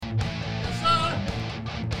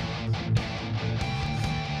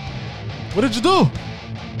What did you do?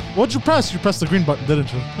 What'd you press? You pressed the green button,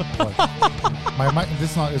 didn't you? My mic.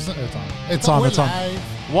 This not. It's on. It's on. We're It's on.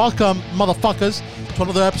 live. Welcome, motherfuckers, to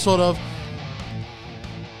another episode of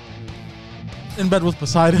In Bed with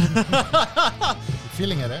Poseidon.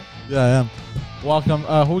 Feeling it, eh? Yeah, I am. Welcome.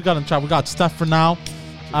 Who we got in chat? We got Steph for now.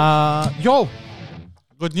 Yo,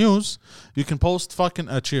 good news. You can post fucking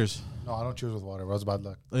cheers. No, I don't cheers with water. That's bad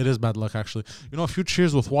luck. It is bad luck, actually. You know, if you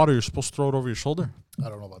cheers with water, you're supposed to throw it over your shoulder. I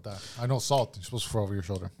don't know about that. I know salt. You're supposed to throw over your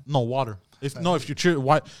shoulder. No, water. If you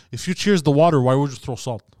cheers the water, why would you throw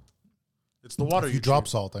salt? It's the water. If you drop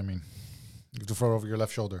salt, I mean, you have to throw it over your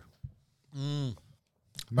left shoulder. No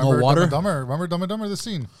Remember water? Dumb and Dumber? Remember Dumb and Dumber? The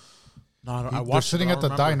scene. No, I They're watched sitting it, at the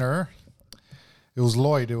diner. It was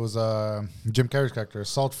Lloyd. It was Jim Carrey's character.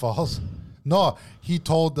 Salt falls. No, he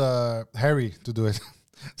told Harry to do it.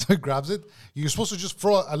 So he grabs it. You're supposed to just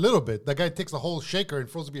throw a little bit. The guy takes the whole shaker and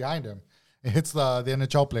throws it behind him. It hits the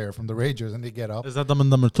NHL player from the Rangers, and they get up. Is that Dumb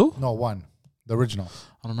and Dumber 2? No, one. The original.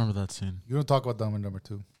 I don't remember that scene. You don't talk about Dumb and Dumber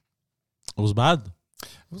 2. It was bad. It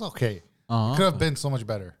was okay. Uh-huh. It could have been so much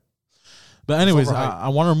better. But anyways, overhyped. I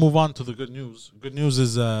want to move on to the good news. Good news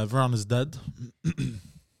is Veron is dead. That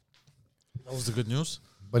was the good news.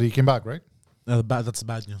 But he came back, right? That's the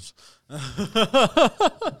bad news.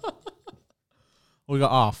 We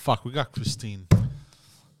got Christine.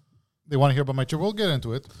 They want to hear about my trip. We'll get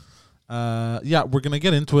into it. Yeah, we're gonna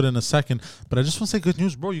get into it in a second. But I just want to say good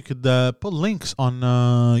news, bro. You could put links on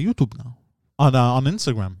YouTube now, on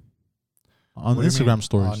Instagram, on What do you Instagram mean?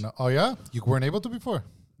 stories. Oh, yeah? You weren't able to before?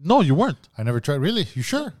 No, you weren't. I never tried. Really? You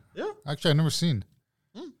sure? Yeah. Actually, I never seen.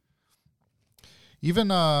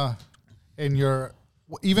 Even in your,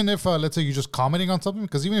 even if let's say you're just commenting on something,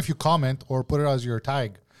 because even if you comment or put it as your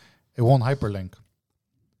tag, it won't hyperlink.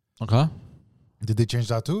 Okay. Did they change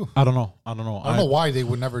that too? I don't know. I don't know why they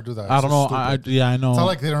would never do that. I It's don't so know. stupid. I know. It's not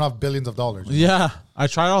like they don't have billions of dollars. Yeah, I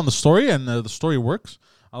tried it on the story, and the story works.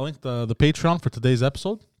 I'll link the Patreon for today's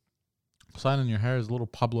episode. Poseidon, your hair is a little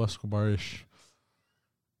Pablo Escobar-ish.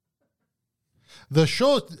 The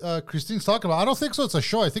show Christine's talking about, I don't think so. It's a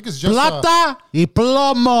show. I think it's just Plata y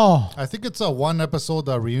plomo. I think it's a one episode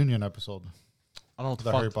reunion episode. I don't know what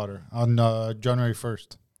The Harry Potter on January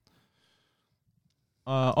 1st.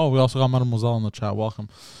 We also got Mademoiselle in the chat. Welcome.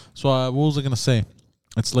 So what was I going to say?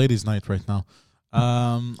 It's ladies' night right now.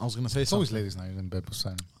 I was going to say It's something. always ladies' night in bed with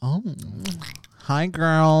Simon. Oh, hi,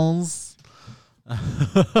 girls.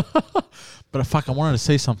 But fuck, I wanted to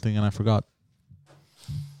say something and I forgot.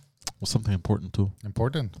 It was something important too.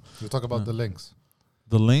 Important. We'll talk about the links.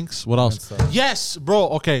 The links. What else? That's, Yes, bro.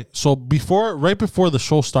 Okay, so right before the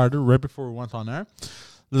show started, right before we went on air,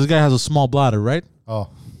 this guy has a small bladder, right? Oh.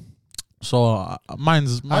 So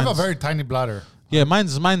mine's I have a very tiny bladder. yeah,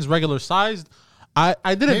 mine's regular sized. I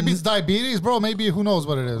didn't. Maybe it's diabetes, bro. Maybe who knows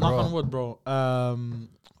what it is, knock on bro. wood, bro.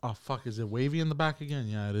 Oh fuck, is it wavy in the back again?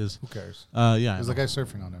 Yeah, it is. Who cares? Yeah, There's a guy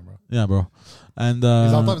surfing on him, bro. yeah, bro. And He's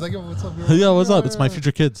on top. He's like, yo, what's up, bro? yeah, what's up? It's my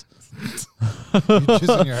future kids. You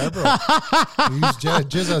jizz in your hair, bro. You use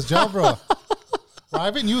jizz as gel, bro. I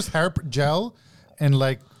haven't used hair gel in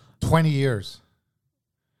like 20 years.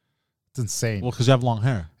 It's insane. Well, because you have long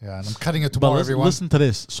hair. Yeah, and I'm cutting it But tomorrow, everyone. listen to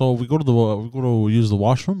this. So we go to use the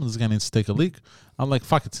washroom. This guy needs to take a leak. I'm like,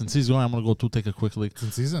 fuck it. Since he's going, I'm gonna go take a quick leak. It's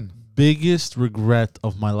in season. Biggest regret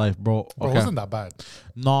of my life, bro. Bro, it wasn't that bad.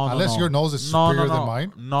 No, Unless no. your nose is No, superior no, no. than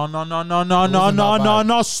mine. No. wasn't that bad.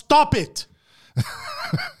 No. Stop it.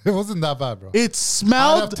 It wasn't that bad, bro. It Out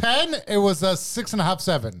smelled. of 10, it was a 6.5,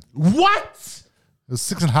 7. What? It was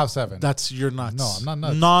 6.5, 7. That's you're nuts. No, I'm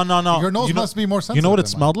not nuts. No. Your nose You know- must be more sensitive. You know what it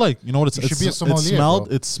than smelled like? You know what You should be a sommelier,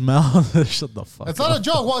 It smelled. Shut the fuck It's up. not a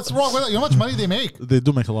joke. What's wrong with it? You know how much money they make? They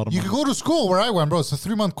do make a lot of You money. could go to school where I went, bro. It's a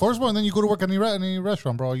 3-month course, bro, and then you go to work at any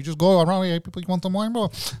restaurant, bro. You just go around, hey, people, you want some wine, bro?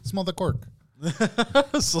 Smell the cork.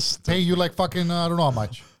 So Pay you like fucking, I don't know how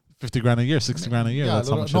much. 50 grand a year, 60 grand a year. Yeah, That's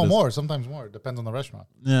how much no it is. more. Sometimes more. Depends on the restaurant.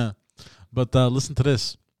 Yeah. But listen to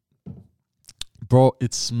this. Bro,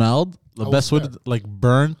 it smelled the How best was way that? to like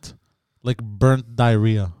burnt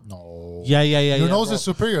diarrhea. No. Yeah. Your nose bro. is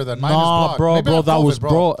superior than mine is Nah, blocked. bro, Maybe I bro, have that COVID, was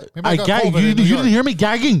bro. Maybe I got gag. COVID You in New didn't York. hear me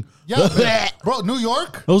gagging. Yeah, bro, New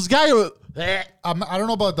York? Those guys. I don't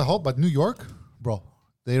know about the whole, but New York, bro,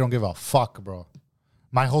 they don't give a fuck, bro.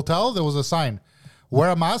 My hotel, there was a sign, wear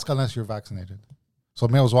a mask unless you're vaccinated. So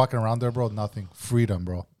me, I was walking around there, bro, nothing. Freedom,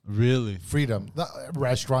 bro. Really? Freedom. The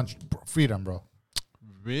restaurant, freedom, bro.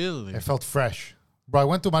 Really? It felt fresh. Bro, I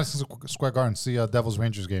went to Madison Square Garden to see a Devils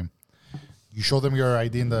Rangers game. You show them your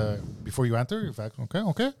ID before you enter. You're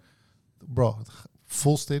okay. Bro,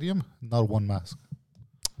 full stadium, not one mask.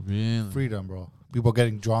 Really? Freedom, bro. People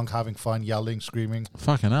getting drunk, having fun, yelling, screaming.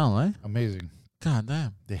 Fucking hell, eh? Amazing. God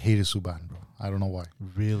damn. They hated Subban, bro. I don't know why.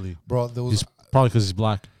 Really? Bro, there was... He's probably because he's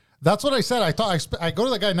black. That's what I said. I thought I go to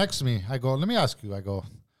the guy next to me. I go, let me ask you. I go,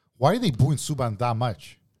 why are they booing Subban that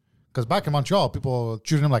much? Because back in Montreal, people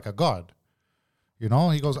treated him like a god. You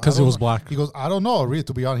know, he goes, Because he was black. He goes, I don't know, really,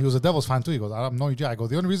 to be honest. He was a Devils fan too. He goes, I have no idea. I go,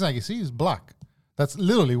 the only reason I can see is black. That's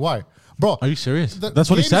literally why. Bro. Are you serious? That's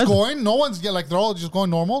what he said? Going, no one's like, they're all just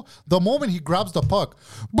going normal. The moment he grabs the puck,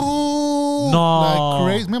 boom. No. Like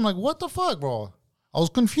crazy. I'm like, what the fuck, bro? I was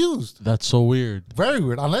confused. That's so weird. Very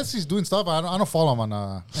weird. Unless he's doing stuff, I don't follow him on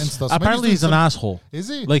Insta. So Apparently, he's an asshole. Is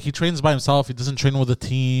he? Like, he trains by himself. He doesn't train with a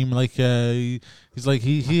team. Like, he's like,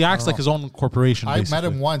 he acts like his own corporation. I basically. met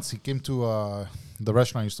him once. He came to the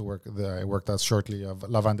restaurant I used to work. I worked at shortly of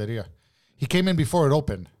Lavanderia. He came in before it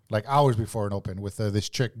opened, like hours before it opened, with this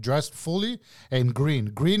chick dressed fully in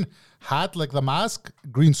green hat, like the mask,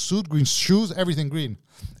 green suit, green shoes, everything green,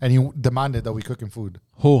 and he demanded that we cook him food.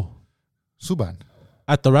 Who? Subban.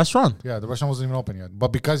 At the restaurant? Yeah, the restaurant wasn't even open yet, but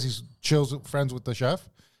because he's friends with the chef,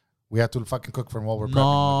 we had to fucking cook for him while we're prepping.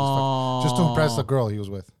 No. Just to impress the girl he was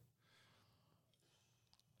with.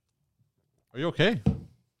 Are you okay?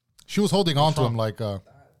 She was holding on to him like,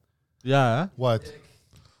 Yeah. what?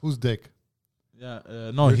 Who's dick? Yeah.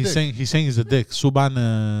 No, You're a he's dick. saying he's a dick. Subban,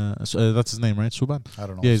 that's his name, right? Subban? I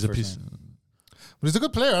don't know. Yeah, his he's a first piece. name. But he's a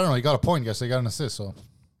good player. I don't know. He got a point. Guess he got an assist. So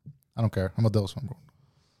I don't care. I'm a Devils fan, bro.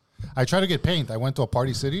 I tried to get paint. I went to a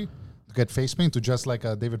Party City to get face paint to just like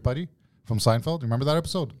David Putty from Seinfeld. Remember that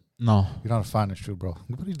episode? No. You're not a fan, it's true, bro.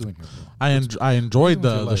 What are you doing here, bro? I enjoyed doing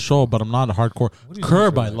with your the life? show, but I'm not a hardcore. What are you doing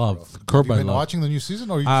Curb with I your life, love. bro? Curb Have I you been love. watching the new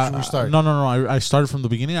season, or you just restart? No. I started from the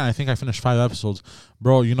beginning. I think I finished 5 episodes,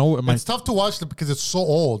 bro. You know, It's tough to watch because it's so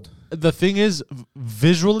old. the thing is,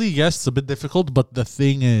 visually, yes, it's a bit difficult, but the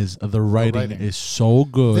thing is, the writing is so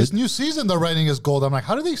good. This new season, the writing is gold. I'm like,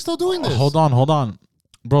 how are they still doing this? Hold on,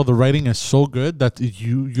 bro. The writing is so good that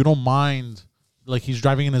you don't mind. Like, he's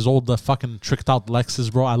driving in his old fucking tricked out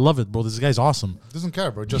Lexus, bro. I love it, bro. This guy's awesome. Doesn't care,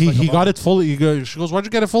 bro. Just He got it fully. She goes, "Why'd you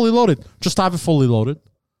get it fully loaded?" Just have it fully loaded.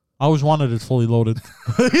 I always wanted it fully loaded.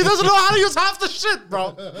 He doesn't know how to use half the shit,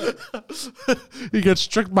 bro. He gets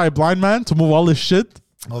tricked by a blind man to move all his shit.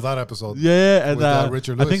 Oh, that episode. Yeah, and With,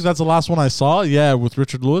 Richard I Lewis. think that's the last one I saw. Yeah, with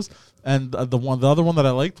Richard Lewis. And the other one that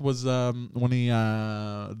I liked was when he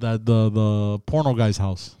the porno guy's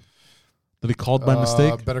house that he called by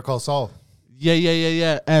mistake. Better Call Saul.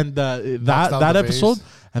 Yeah. And Knocks down that the episode, base.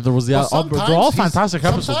 and there was But they're all fantastic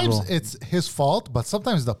episodes, Sometimes bro. it's his fault, but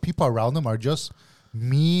sometimes the people around him are just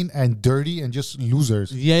mean and dirty and just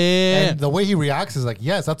losers. Yeah. And the way he reacts is like,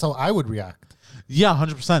 yes, that's how I would react. Yeah,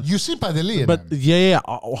 100%. You see Padeli in But him. yeah,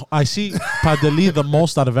 I see Padeli the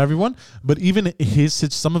most out of everyone. But even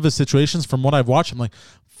some of his situations, from what I've watched, I'm like,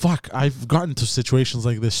 fuck, I've gotten to situations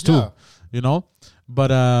like this too. Yeah. You know. But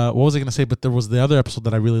what was I gonna say? But there was the other episode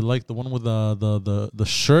that I really liked, the one with the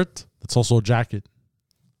shirt that's also a jacket,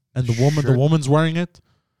 and the woman's wearing it,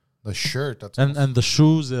 The shirt. That's and the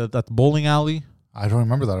shoes at the bowling alley. I don't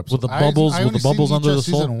remember that episode. With the bubbles- I with the only seen bubbles under each the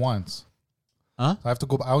season sole. once. Huh? I have to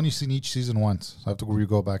go. I only seen each season once. So I have to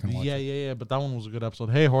go back and watch. Yeah. But that one was a good episode.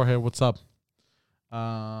 Hey Jorge, what's up?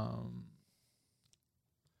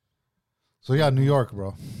 So yeah, New York,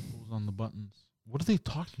 bro. Who's on the buttons? What are they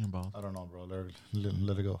talking about? I don't know, bro.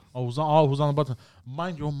 Let it go. Who's on the button?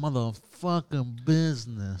 Mind your motherfucking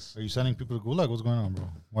business. Are you sending people to Gulag? What's going on, bro?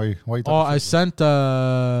 Why you Oh, talking I shit, sent.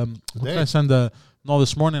 What did I send? No,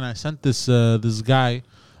 this morning I sent this guy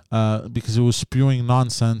because he was spewing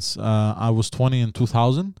nonsense. I was 20 in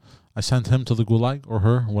 2000. I sent him to the Gulag, or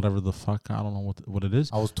her, whatever the fuck. I don't know what it is.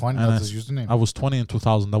 bro? I was 20. And That's his username. I was 20 in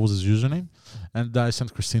 2000. That was his username. And I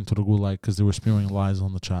sent Christine to the Gulag because they were spewing lies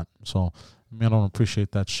on the chat. So, I don't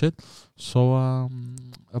appreciate that shit. So,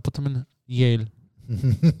 I put them in Yale.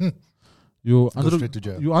 Go straight to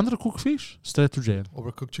jail. You undercook fish? Straight to jail.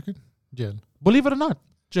 Overcooked chicken? Jail. Believe it or not,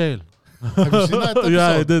 jail. Have you seen that episode? Yeah,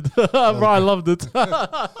 I did. Bro, I loved it.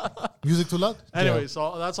 Music too loud? Anyway,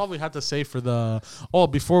 so that's all we had to say for the... Oh,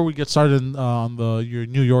 before we get started on your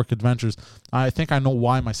New York adventures, I think I know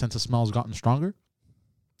why my sense of smell has gotten stronger.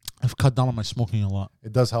 I've cut down on my smoking a lot.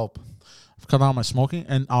 It does help. I've cut down on my smoking,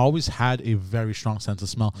 and I always had a very strong sense of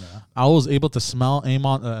smell. Yeah. I was able to smell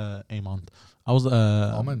Amont. I was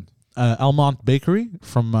Almond. Elmont Bakery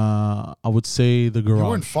from I would say the garage. You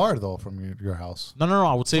weren't far though from your house. No.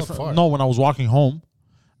 I would say It's not far. no. When I was walking home,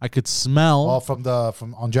 I could smell. Oh,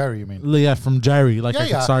 from on Jerry, you mean? Yeah, from Jerry. Like I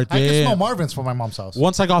could start. I can yeah. smell Marvin's from my mom's house.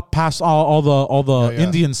 Once I got past all the Yeah.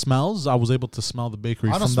 Indian smells, I was able to smell the bakery.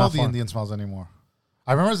 I don't from smell that the far. Indian smells anymore.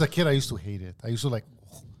 I remember as a kid, I used to hate it. I used to like,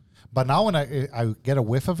 but now when I get a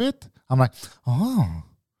whiff of it, I'm like, oh,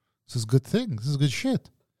 this is good thing. This is good shit.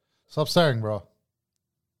 Stop staring, bro.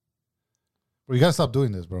 Bro, you gotta stop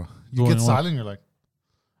doing this, bro. You Doing get what? silent, you're like,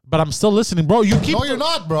 But I'm still listening, bro. You keep. no, you're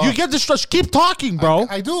not, bro. You get distracted. Keep talking, bro.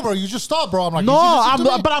 I do, bro. You just stop, bro. I'm like, No, I'm.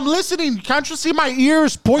 but I'm listening. Can't you see my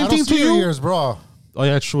ears I pointing don't to see you? your ears, bro. Oh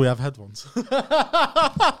yeah, true. We have headphones.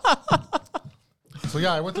 So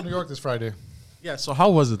yeah, I went to New York this Friday. Yeah. So how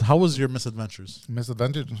was it? How was your misadventures?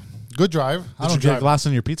 Misadventure. Good drive. I Did don't you get drive. glass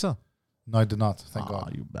in your pizza? No, I did not. Thank Ah,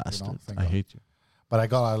 God. you bastard! thank I God. hate you. But I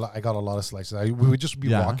got a lot of slices. We would just be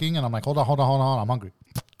Yeah. walking, and I'm like, hold on. I'm hungry.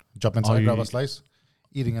 Jump inside, grab you- a slice,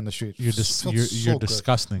 eating in the street. You're Felt you're so good.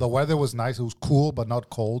 disgusting. The weather was nice. It was cool, but not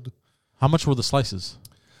cold. How much were the slices?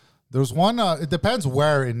 There was one. It depends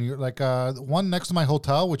where in New York. One next to my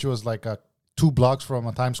hotel, which was like 2 blocks from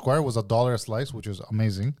Times Square, was $1 a slice, which was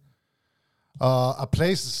amazing. A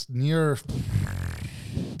place near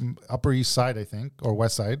Upper East Side, I think, or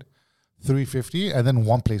West Side, $3.50, and then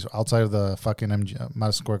one place outside of the fucking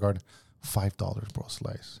Madison Square Garden, $5, bro, a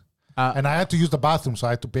slice. And I had to use the bathroom, so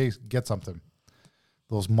I had to get something.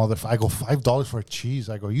 Those I go $5 for a cheese.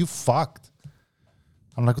 I go, you fucked.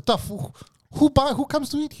 I'm like, what the who comes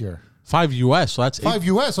to eat here? $5 US. So that's $5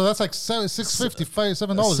 US, so that's like $6.50,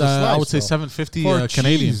 $7 a slice. I would say bro. $7.50 For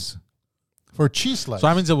Canadian. cheese. For a cheese slice. So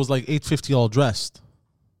that means it was like $8.50 all dressed.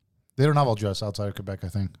 They don't have all dress outside of Quebec, I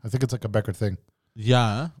think. I think it's like a Quebecer thing.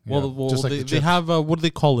 Yeah. Well, Yeah, just like the they chips. have what do they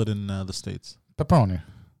call it in the States? Pepperoni.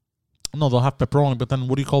 No, they'll have pepperoni, but then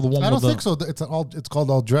what do you call the one I with don't the? think so. It's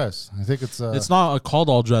called all dress. I think it's. It's not called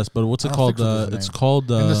all dress, but what's I it don't called? think so there's a It's name.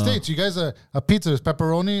 called in the States, you guys, a pizza is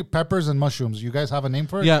pepperoni, peppers, and mushrooms. You guys have a name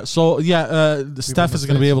for it? Yeah. So yeah, Steph in is the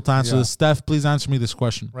going to be States? able to answer Yeah. this. Steph, please answer me this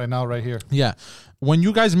question. Right now, right here. Yeah, when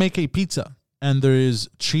you guys make a pizza and there is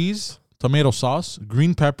cheese, tomato sauce,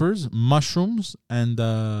 green peppers, mushrooms, and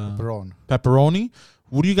pepperoni,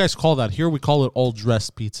 what do you guys call that? Here we call it all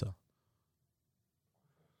dressed pizza.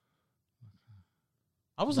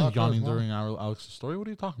 I wasn't Loch yawning Ness during Alex's story. What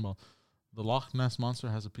are you talking about? The Loch Ness Monster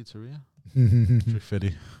has a pizzeria? Pretty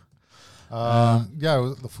fitty. Yeah, it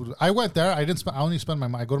was the food. I went there. I only spent my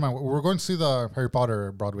money. We're going to see the Harry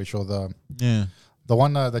Potter Broadway show. The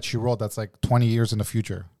one that she wrote that's like 20 years in the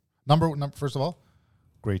future. First of all,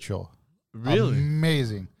 great show. Really?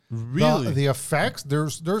 Amazing. Really? The effects,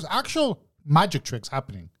 there's actual magic tricks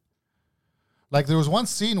happening. Like there was one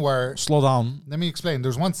scene where, Slow down. let me explain.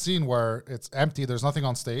 There's one scene where it's empty. There's nothing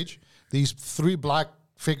on stage. These 3 black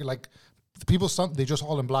figure, like the people, they just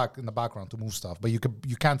all in black in the background to move stuff, but you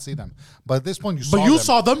can't see them. But at this point, you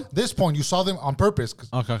saw them. This point, you saw them on purpose. 'Cause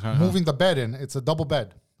Okay. moving the bed in. It's a double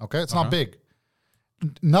bed. Okay, it's not big.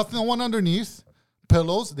 Nothing, no one underneath.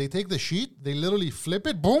 Pillows. They take the sheet. They literally flip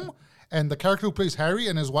it. Boom, and the character who plays Harry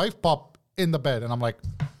and his wife pop in the bed. And I'm like,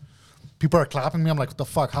 people are clapping me. I'm like, what the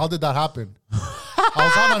fuck? How did that happen? I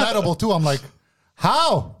was on an edible too. I'm like,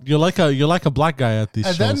 how? You're like a black guy at these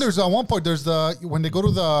And shows. then there's at one point there's when they go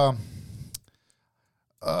to the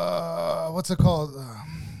what's it called?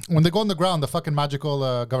 When they go on the ground, the fucking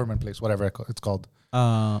magical government place, whatever it's called.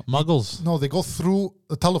 Muggles. No, they go through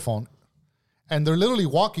the telephone, and they're literally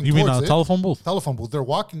walking. You mean towards a it. telephone booth? Telephone booth. They're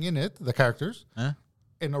walking in it, the characters, Eh?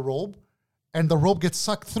 in a robe, and the robe gets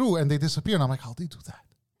sucked through, and they disappear. And I'm like, how'd they do that?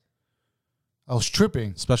 I was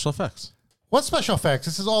tripping. Special effects. What special effects?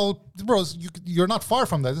 This is all, bros. You're not far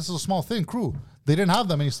from that. This is a small thing. Crew. They didn't have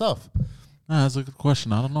that many stuff. That's a good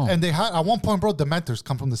question. I don't know. And they had at one point, bro, Dementors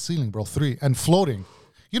come from the ceiling, bro. 3 and floating.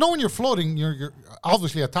 You know when you're floating, you're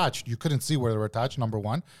obviously attached. You couldn't see where they were attached. Number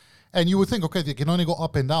one, and you would think, okay, they can only go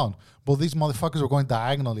up and down. But these motherfuckers were going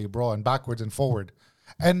diagonally, bro, and backwards and forward.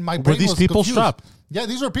 And my brain Were these was people confused. strapped? Yeah,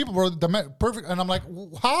 these are people, bro. Perfect. And I'm like,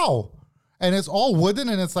 how? And it's all wooden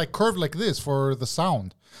and it's like curved like this for the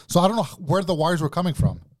sound. So I don't know where the wires were coming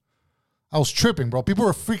from. I was tripping, bro. People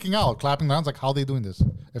were freaking out, clapping their hands, like, how are they doing this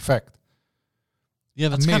effect? Yeah,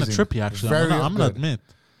 that's kind of Amazing. trippy, actually. Very I'm gonna good. admit.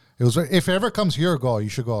 It was. If it ever comes here, go. You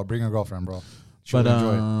should go. Bring your girlfriend, bro. She would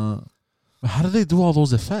enjoy it. How do they do all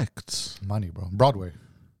those effects? Money, bro. Broadway.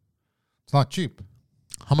 It's not cheap.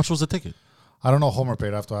 How much was the ticket? I don't know. Homer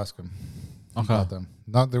paid. I have to ask him Okay. about them.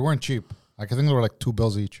 No, they weren't cheap. I think they were like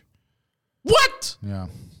 $2 each. What? Yeah,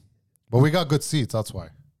 but we got good seats. That's why.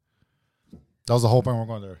 That was the whole point we're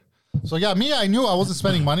going there. So yeah, I knew I wasn't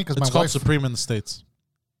spending money because my It's called wife. Supreme in the States.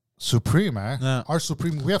 Supreme, eh? Yeah. Our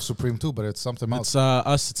Supreme. We have Supreme too, but it's something else. It's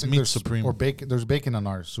us. It's I think meat there's- Supreme. or bacon. There's bacon on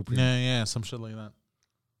ours Supreme. Yeah, some shit like that.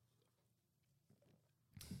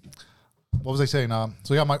 What was I saying?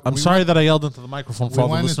 So yeah, I'm sorry that I yelled into the microphone for all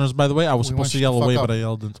the went in- listeners. By the way, I was we supposed to went yell fuck away, up. but I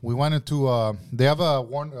yelled into. We went into. They have a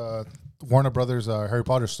Warner Brothers Harry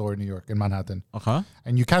Potter store in New York, in Manhattan. Okay.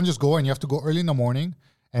 And you can't just go in. You have to go early in the morning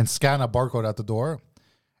and scan a barcode at the door.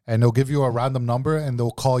 And they'll give you a random number and they'll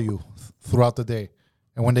call you throughout the day.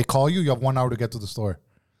 And when they call you, you have 1 hour to get to the store.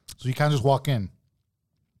 So you can't just walk in.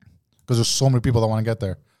 Because there's so many people that want to get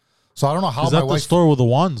there. So I don't know how Is that the store with the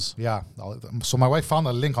wands? Yeah. So my wife found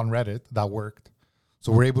a link on Reddit that worked.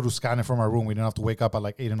 So we're able to scan it from our room. We didn't have to wake up at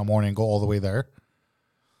like 8 in the morning and go all the way there.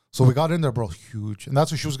 So we got in there, bro, huge. And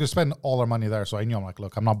that's what she was going to spend all our money there. So I knew, I'm like,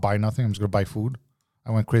 look, I'm not buying nothing. I'm just going to buy food.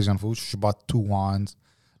 I went crazy on food. She bought 2 wands,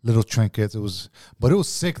 little trinkets. But it was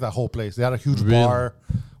sick, that whole place. They had a huge bar.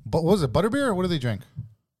 But what was it, butterbeer or what do they drink?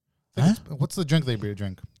 Huh? What's the drink they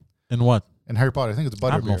drink? In what? In Harry Potter, I think it's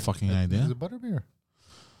butterbeer. I have no fucking idea. Is it butterbeer?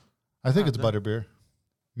 I think it's butterbeer.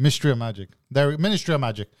 Ministry of Magic. Ministry of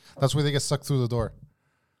Magic. That's where they get sucked through the door.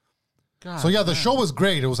 God, so yeah, the show was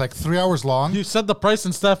great. It was like 3 hours long. You said the price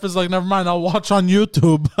and Steph is like, never mind, I'll watch on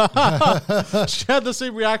YouTube. She had the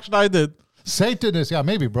same reaction I did. Satanist, yeah,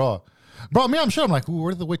 maybe, bro. Bro, me, I'm sure. I'm like,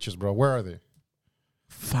 where are the witches, bro? Where are they?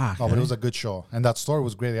 Fuck. No, but it was a good show, and that story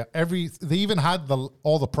was great. They even had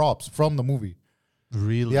all the props from the movie.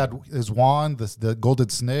 Really? They had his wand, the golden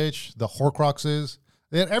snitch, the Horcruxes.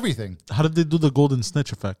 They had everything. How did they do the golden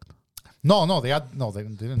snitch effect? No, they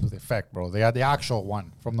didn't do the effect, bro. They had the actual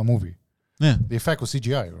one from the movie. Yeah. The effect was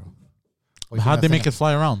CGI, bro. How'd they make it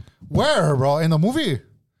fly around? Where, bro? In the movie?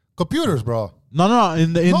 Computers, bro. No,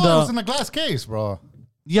 it was in the glass case, bro.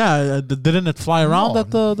 Yeah, didn't it fly around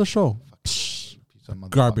at the show?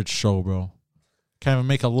 Garbage show, bro. Can't even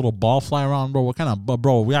make a little ball fly around, bro. What kind of,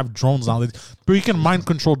 bro? We have drones now. Bro, you can mind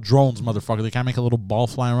control drones, motherfucker. They can't make a little ball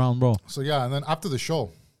fly around, bro. So yeah, and then after the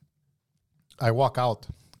show, I walk out.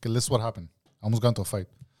 Okay, this is what happened. I almost got into a fight.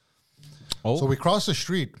 Oh. So we cross the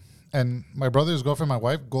street, and my brother's girlfriend, my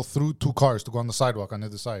wife, go through 2 cars to go on the sidewalk on the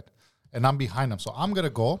other side. And I'm behind them. So I'm going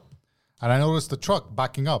to go, and I notice the truck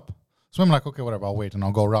backing up. So I'm like, okay, whatever, I'll wait, and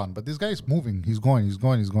I'll go around. But this guy is moving. He's going.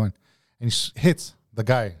 And he hits the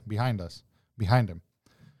guy behind him.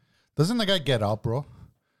 Doesn't the guy get up, bro?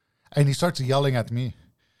 And he starts yelling at me.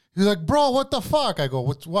 He's like, bro, what the fuck? I go,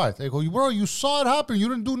 what? I go, bro, you saw it happen. You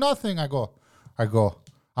didn't do nothing. I go,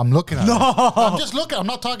 I'm looking at him. I'm just looking. I'm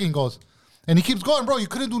not talking. He goes, and he keeps going, bro. You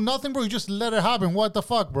couldn't do nothing, bro. You just let it happen. What the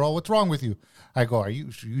fuck, bro? What's wrong with you? I go, are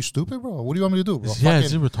you stupid, bro? What do you want me to do, bro? Yeah,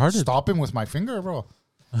 is he retarded? Stop him with my finger, bro.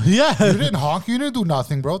 Yeah. You didn't honk. You didn't do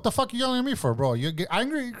nothing, bro. What the fuck are you yelling at me for, bro? You get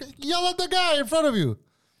angry. Yell at the guy in front of you.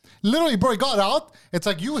 Literally, bro, he got out. It's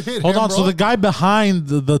like you hit him, Hold on, bro. so the guy behind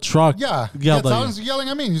the truck yelled at he's yelling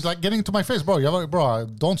at me. He's like getting into my face, bro. Bro,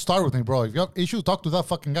 don't start with me, bro. If you have issues, talk to that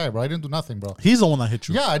fucking guy, bro. I didn't do nothing, bro. He's the one that hit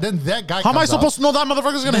you. Yeah, and then that guy How am I supposed to know that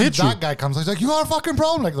motherfucker's going to hit you? That guy comes, he's like, you got a fucking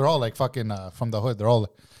problem? Like, they're all like fucking from the hood. They're all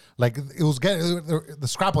like, it was the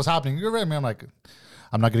scrap was happening. You're right, man. I'm like,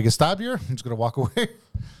 I'm not going to get stabbed here. I'm just going to walk away.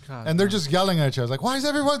 God, and they're just yelling at each other. Like, why is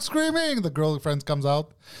everyone screaming? The girlfriend comes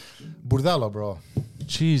out. Burdello, bro.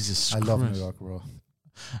 Jesus Christ. I love New York, bro.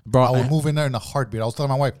 Bro, I would move in there in a heartbeat. I was telling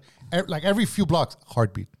my wife, like every few blocks,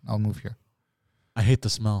 heartbeat. I'll move here. I hate the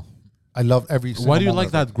smell. I love every single Why do you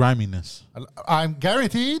like that griminess? I'm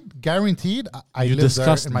guaranteed, I lived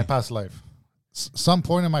there in my past life. Some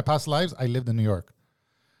point in my past lives, I lived in New York.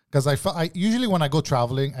 Because I usually when I go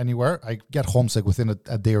traveling anywhere, I get homesick within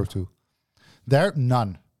a day or two. There,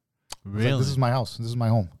 none. Really? Like, this is my house. This is my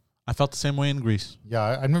home. I felt the same way in Greece.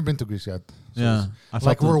 Yeah, I've never been to Greece yet. So yeah.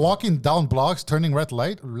 Like we're walking down blocks, turning left,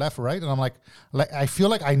 right, and I'm like I feel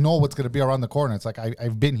like I know what's going to be around the corner. It's like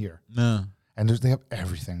I've been here. Yeah. And they have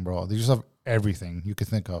everything, bro. They just have everything you could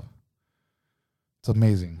think of. It's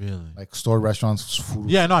amazing. Really? Like store, restaurants, food.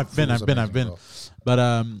 Yeah, no, I've been. Bro. But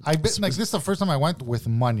I've been like this is the first time I went with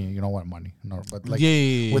money. You know what money? No, but like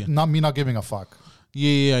yeah. with not giving a fuck.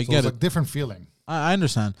 Yeah, I get it. It's a different feeling. I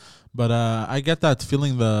understand, but I get that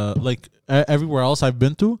feeling. Everywhere else I've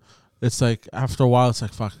been to, it's like after a while, it's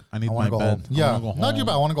like fuck. I need my bed. Home. Yeah, not you,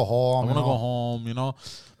 but I want to go home. I want to go home. You know,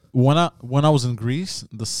 when I was in Greece,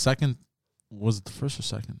 was it the first or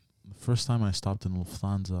second? The first time I stopped in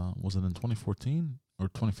Lufthansa was it in 2014 or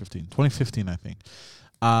 2015? 2015, I think.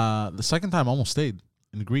 The second time I almost stayed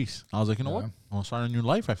in Greece. I was like, you know what? I want to start a new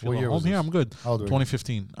life. I feel at home here. I'm good.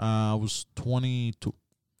 2015. I was 22.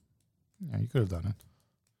 Yeah, you could have done it.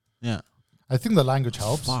 Yeah. I think the language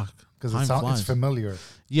helps. Fuck. Because it's familiar.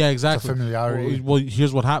 Yeah, exactly. It's a familiarity. Well,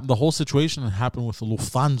 here's what happened. The whole situation happened with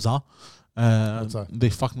Lufthansa. What's that?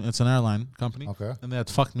 They fucked me. It's an airline company. Okay. And they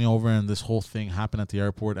had fucked me over, and this whole thing happened at the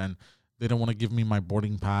airport, and they didn't want to give me my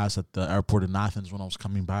boarding pass at the airport in Athens when I was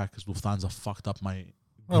coming back because Lufthansa fucked up my...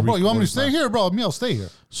 bro, you want me to stay here, bro? I'll stay here.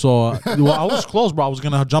 So I was close, bro. I was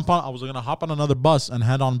gonna hop on another bus and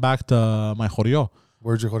head on back to my Choreo.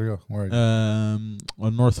 Where's your Choreo? Where are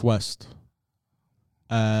you? Northwest.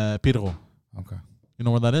 Pirgo. Okay. You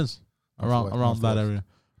know where that is? Around that area.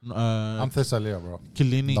 I'm Thessalia, bro.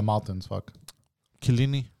 Kyllini. The mountains, fuck.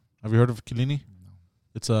 Kilini. Have you heard of Kilini? No.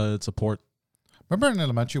 It's a port. Remember in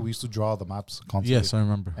elementary we used to draw the maps constantly? Yes, I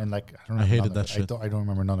remember. And like I hated that shit. I don't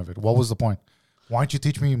remember none of it. What was the point? Why don't you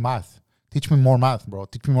teach me math? Teach me more math, bro.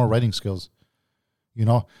 Teach me more writing skills. You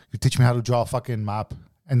know, you teach me how to draw a fucking map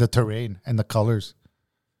and the terrain and the colors.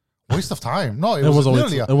 Waste of time. No, it was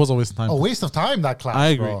literally it was a waste of time. A waste of time, that class. I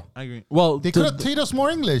agree. Bro. I agree. Well, they could have taught us more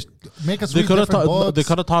English. Make us they read different books. They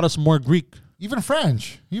could have taught us more Greek. Even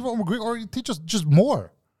French. Even more Greek. Or teach us just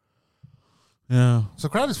more. Yeah.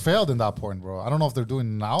 Socrates failed in that point, bro. I don't know if they're doing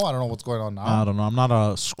it now. I don't know what's going on now. I don't know. I'm not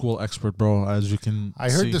a school expert, bro, as you can I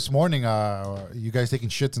heard this morning, you guys taking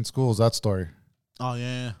shits in schools, that story. Oh,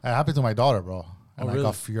 yeah. It happened to my daughter, bro. And really? I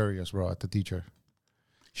got furious, bro, at the teacher.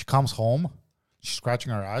 She comes home. She's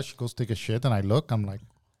scratching her ass. She goes to take a shit, and I look. I'm like,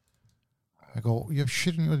 I go, you have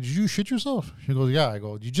shit in you? Did you shit yourself? She goes, yeah. I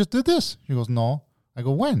go, you just did this? She goes, no. I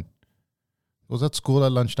go, when? She goes, at school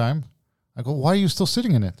at lunchtime. I go, why are you still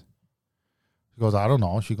sitting in it? She goes, I don't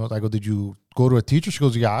know. She goes, I go, did you go to a teacher? She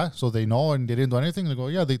goes, yeah. So they know and they didn't do anything? They go,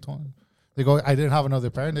 yeah, they told me. They go, I didn't have another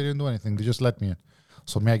parent. They didn't do anything. They just let me in.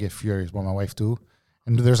 So me, I get furious, but my wife too.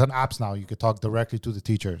 And there's an apps now. You could talk directly to the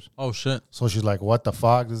teachers. Oh, shit. So she's like, what the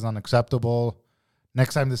fuck? This is unacceptable.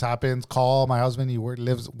 Next time this happens, call my husband.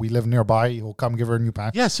 We live nearby. He'll come give her a new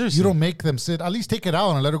pants. Yeah, seriously. You don't make them sit. At least take it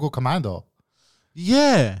out and let her go commando.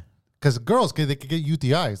 Yeah. Because girls, they could get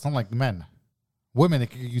UTIs. It's not like men. Women, they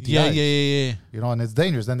could get UTIs. Yeah. You know, and it's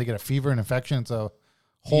dangerous. Then they get a fever and infection. It's a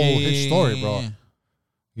whole hitch story, bro.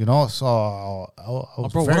 You know, so I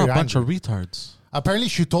was bro, very what a angry. bunch of retards. Apparently,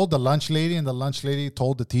 she told the lunch lady, and the lunch lady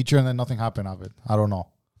told the teacher, and then nothing happened of it. I don't know.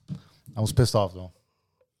 I was pissed off, though.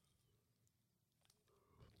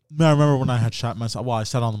 Man, I remember when I had shot myself. Well, I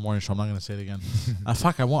said on the morning show. I'm not going to say it again.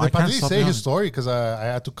 Fuck, I won't. I can't stop say his story because I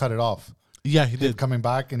had to cut it off. Yeah, he did. Coming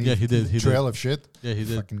back and he did. Trail of shit. Yeah, he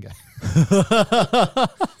did. Fucking guy.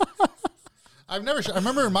 I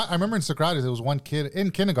remember in Socrates, there was one kid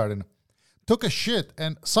in kindergarten took a shit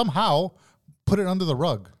and somehow put it under the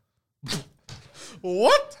rug.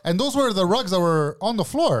 What? And those were the rugs that were on the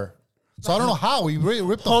floor. So I don't know how he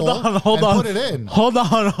ripped the hold hole and put it in. Hold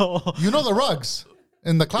on. You know the rugs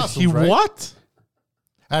in the classroom, right? What?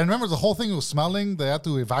 I remember the whole thing was smelling. They had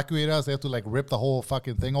to evacuate us. They had to like rip the whole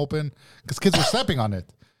fucking thing open because kids were stepping on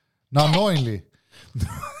it, not knowingly.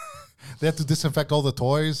 They had to disinfect all the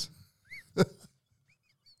toys.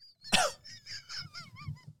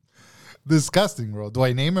 Disgusting, bro. Do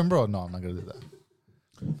I name him, bro? No, I'm not gonna do that.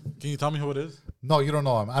 Can you tell me who it is? No, you don't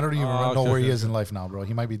know him. I don't even know where he is in life now, bro.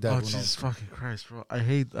 He might be dead. Oh, Jesus fucking Christ, bro. I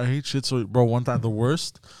hate shit. So, bro, one time the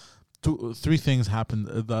worst. Three things happened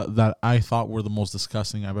that I thought were the most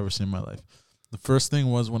disgusting I've ever seen in my life. The first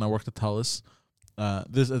thing was when I worked at TELUS.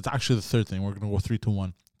 It's actually the third thing. We're gonna go 3, 2,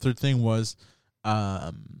 1. Third thing was,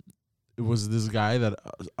 it was this guy that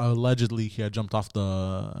allegedly he had jumped off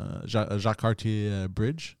the Jacques Cartier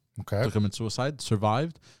bridge. Okay. To commit suicide,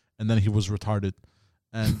 survived, and then he was retarded,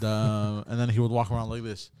 and and then he would walk around like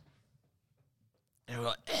this. And we were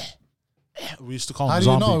like, we used to call him. How do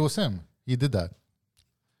zombie. you know it was him? He did that.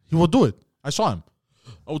 He would do it. I saw him.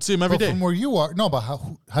 I would see him every day. From where you are, no. But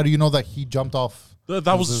how do you know that he jumped off? That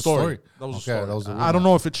was the story. That was the story. That was the I don't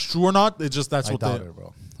know if it's true or not. It's just that's what I doubt it,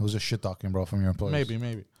 bro. It was just shit talking, bro, from your employees.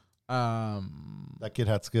 Maybe. That kid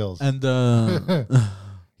had skills, and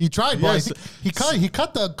he tried, bro. Yes. He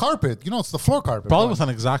cut the carpet. You know, it's the floor carpet. Probably bro. with an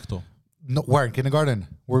X-Acto. No, where in kindergarten?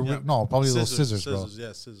 No, probably scissors, those scissors, bro.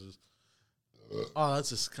 Yeah, scissors. Oh, that's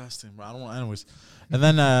disgusting, bro. I don't want. Anyways, and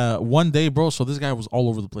then one day, bro. So this guy was all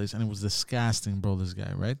over the place, and it was disgusting, bro. This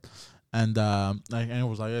guy, right? And it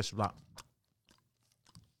was like this,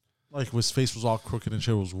 like his face was all crooked and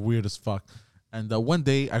shit. It was weird as fuck. And one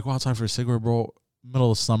day, I go outside for a cigarette, bro.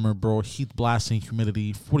 Middle of summer, bro. Heat blasting,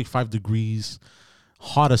 humidity, 45 degrees.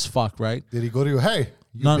 Hot as fuck, right? Did he go to you? Hey,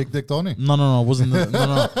 big dick Tony? No. It wasn't.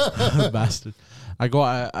 No. Bastard.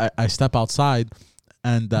 I step outside,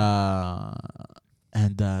 and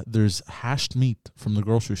there's hashed meat from the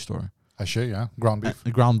grocery store. Yeah, ground beef.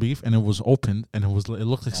 Ground beef, and it was opened, and it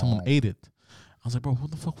looked like someone ate it. I was like, bro, who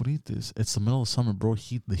the fuck would eat this? It's the middle of summer, bro.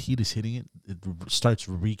 The heat is hitting it. It starts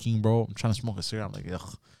reeking, bro. I'm trying to smoke a cigarette. I'm like,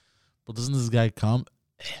 ugh. But doesn't this guy come?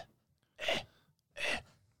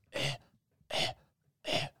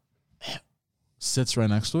 Sits right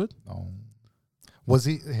next to it. No. Was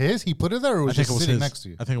he his? He put it there, or was he sitting next to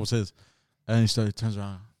you? I think it was his. And he turns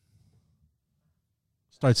around,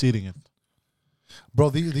 starts eating it. Bro,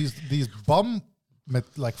 these bum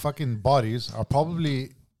like fucking bodies are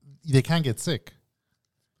probably, they can't get sick.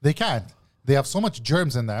 They can't. They have so much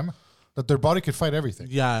germs in them that their body could fight everything.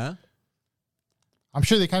 Yeah. I'm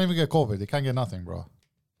sure they can't even get COVID. They can't get nothing, bro.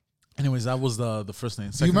 Anyways, that was the first thing.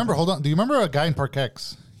 Do you remember? Hold on. Do you remember a guy in Park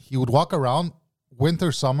X? He would walk around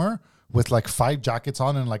winter, summer with like 5 jackets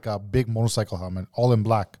on and like a big motorcycle helmet, all in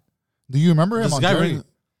black. Do you remember him This on guy Jerry?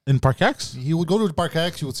 in Park X? He would go to Park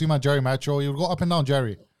X. You would see him on Jerry Metro. He would go up and down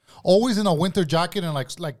Jerry, always in a winter jacket and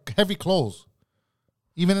like heavy clothes,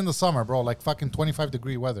 even in the summer, bro. Like fucking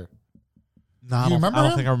 25-degree weather. Nah, You I remember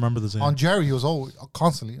don't him? think I remember this name. On Jerry, he was always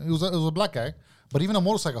constantly. It was a black guy, but even a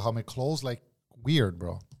motorcycle helmet, clothes like weird,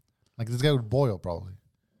 bro. Like this guy would boil probably.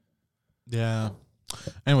 Yeah.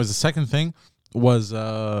 Anyways, the second thing was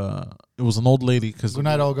it was an old lady because Good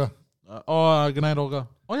night, Olga. Good night, Olga.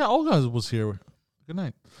 Oh yeah, Olga was here. Good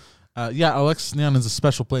night. Yeah, Alexis Neon is a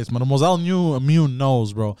special place. Mademoiselle Immune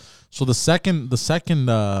knows, bro. So the second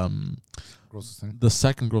Grossest thing. the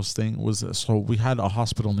second gross thing was so we had a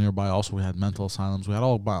hospital nearby. Also, we had mental asylums. We had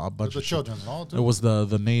a bunch The of shit. children, all It was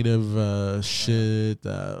the native shit.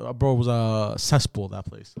 Bro, it was a cesspool, that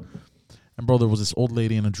place. And bro, there was this old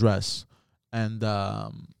lady in a dress. And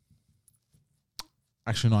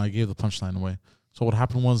actually, no, I gave the punchline away. So what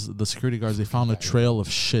happened was the security guards, they found a trail of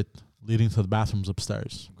shit leading to the bathrooms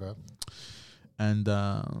upstairs. Okay. And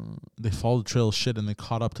they followed the trail of shit and they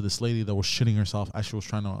caught up to this lady that was shitting herself as she was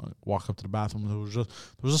trying to walk up to the bathroom. There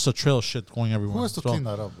was just a trail of shit going everywhere. Who has to So, clean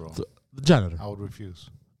that up, bro? the janitor. I would refuse.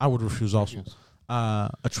 I would refuse also. Refuse.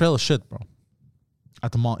 A trail of shit, bro.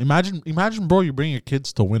 At the mall. Imagine, bro, you bring your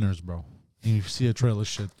kids to Winners, bro. And you see a trail of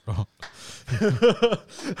shit, bro.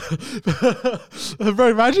 Bro,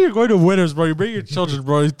 imagine you're going to Winners, bro. You bring your children,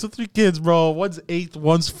 bro. 2-3 kids, bro. One's 8,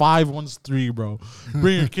 one's 5, one's 3, bro.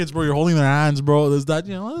 Bring your kids, bro. You're holding their hands, bro. There's that,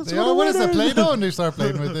 let's go to What is that Winners. Play-Doh? And they start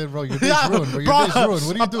playing with it, bro. Your day's Yeah, ruined, bro. Your bro, day's ruined.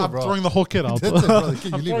 What do you do, I'm bro? throwing the whole kid out. That's it, bro. The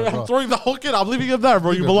kid, you leave it, I'm bro. throwing the whole kid. I'm leaving him there,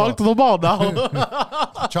 bro. You Leave it, belong bro. to the mall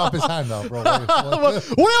now. Chop his hand out, bro.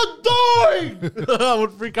 What are you doing? I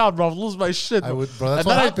would freak out, bro. I'd lose my shit. I Bro. would, bro. That's And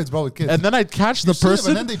what then happens, bro, with kids. And then I'd catch the You see them, person.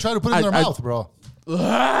 and then they try to put it in their mouth, bro.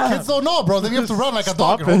 Kids don't know, bro. Then you have to run like a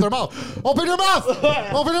Stop dog and hold it. their mouth. Open your mouth.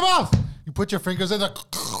 Open your mouth. You put your fingers in there.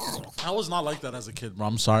 I was not like that as a kid, bro.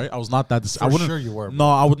 I'm sorry. I was not that. I For wouldn't, sure you were, bro. No,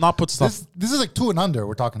 I would not put stuff. This is like 2 and under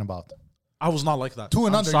we're talking about. I was not like that. 2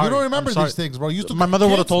 and I'm under. sorry. You don't remember I'm sorry. these things, bro. You used to My mother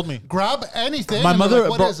would have kids told me. Grab anything. My and they're mother, like,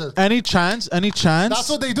 what bro. is it? Any chance? That's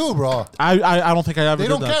what they do, bro. I don't think I ever They did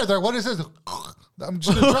don't that. care. They're what is this? I'm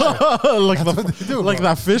just gonna try. like That's what they do, like bro.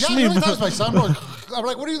 that fish Yeah, meme. many times my son, bro. I'm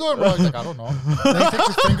like, what are you doing, bro? He's like, I don't know. Then he takes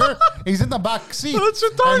his finger. He's in the back seat. That's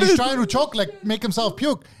and he's retarded. trying to choke, like make himself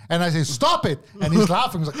puke. And I say, stop it. And he's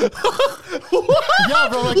laughing. He's like, yeah,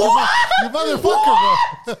 bro. Like, you motherfucker,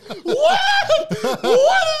 bro. What?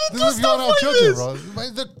 This is going out children, bro.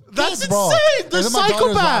 That's Kids, bro. insane. They're And then my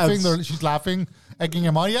daughter's laughing. psychopaths. She's laughing, egging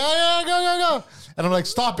him on. Yeah, go. And I'm like,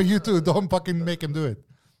 stop it, you two. Don't fucking make him do it.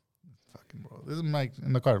 Fucking, bro. This is Mike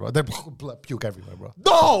in the car, bro. Then puke everywhere, bro.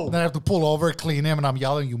 No. Then I have to pull over, clean him, and I'm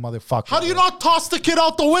yelling, you motherfucker. How do you bro. not toss the kid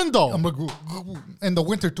out the window? I'm like, in the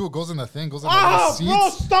winter too, it goes in the thing, goes in the Ah, seats, bro,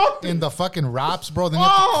 stop it. in the fucking wraps, bro. Then you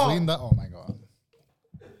have to Ah. clean that. Oh my god,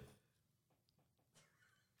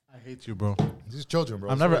 I hate you, bro. these children, bro.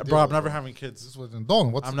 I'm That's what I never, deal bro. I'm with, never bro. having kids. This wasn't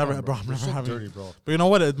don't. What's I'm the never, problem, bro. I'm You're never so having. dirty, bro. But you know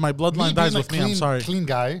what? My bloodline Me dies being a with me. I'm clean- sorry. Clean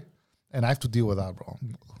guy, and I have to deal with that, bro.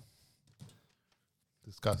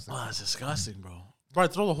 Disgusting. Oh, that's disgusting, bro. Bro, I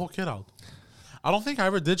throw the whole kid out. I don't think I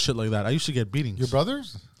ever did shit like that. I used to get beatings. Your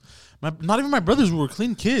brothers? Not even my brothers. We were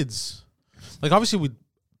clean kids. Like obviously we'd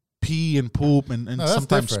pee and poop and No, that's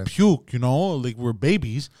sometimes different. puke. You know, like we're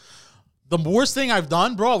babies. The worst thing I've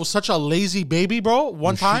done, bro. I was such a lazy baby, bro.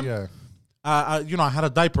 One time, Yeah. I had a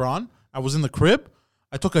diaper on. I was in the crib.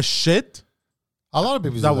 I took a shit A lot of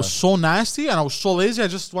babies. that do was so nasty, and I was so lazy. I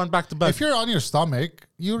just went back to bed. If you're on your stomach,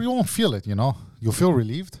 you won't feel it. You know, you'll feel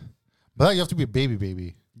relieved. But you have to be a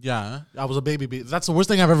baby. Yeah, I was a baby. That's the worst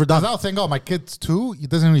thing I've ever done. Because I'll think, oh, my kid's 2, he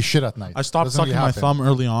doesn't really shit at night. I stopped Doesn't sucking really my happen. thumb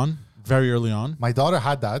early on, very early on. My daughter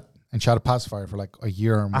had that, and she had a pacifier for like a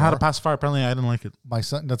year or more. I had a pacifier. Apparently, I didn't like it. My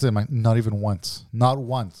son, that's it. Not even once. Not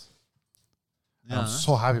once. And I'm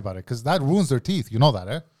so happy about it because that ruins their teeth. You know that,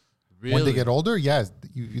 eh? Really? When they get older, yes.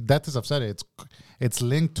 Dentists have said it. It's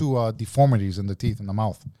linked to deformities in the teeth and the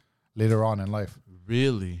mouth later on in life.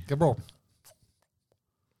 Really? Okay, bro.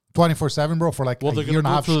 24/7, bro, for like Well, a they're year and a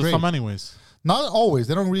gonna half go to the straight. thumb anyways. Not always.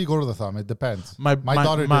 They don't really go to the thumb. It depends. My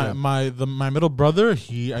daughter my didn't. my middle brother,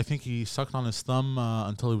 I think he sucked on his thumb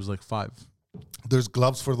until he was like 5. There's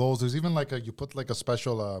gloves for those. There's even like you put like a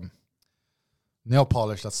special nail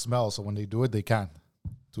polish that smells. So when they do it, they can't.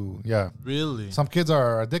 Really? Some kids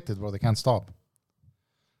are addicted, bro. They can't stop.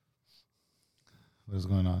 What is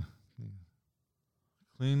going on?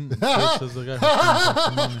 Clean bitch is the guy who cleans up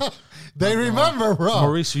the money. They remember, bro.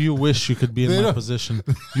 Maurice, you wish you could be in my position.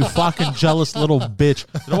 You fucking jealous little bitch.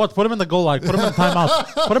 You know what? Put him in the goal line. Put him in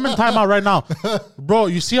timeout. Put him in timeout right now. Bro,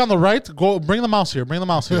 you see on the right? Go bring the mouse here. Bring the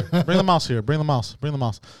mouse here. Bring the mouse here. Bring the mouse. Bring the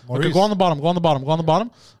mouse. Maurice. Okay, go on the bottom. Go on the bottom. Go on the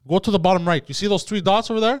bottom. Go to the bottom right. You see those 3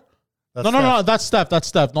 dots over there? No. That's Steph. That's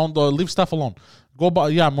Steph. Don't leave Steph alone.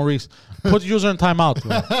 Yeah, Maurice. Put user in timeout,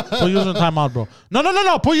 bro. Put user in timeout, bro.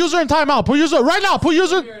 No. Put user in timeout. Put user right now. Put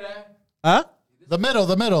user. Huh? The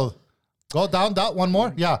middle. Go down that one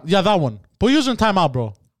more. Yeah, that one. Put user in timeout,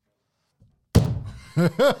 bro. How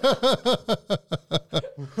long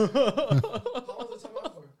was the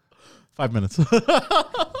timeout for? 5 minutes.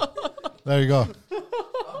 there you go.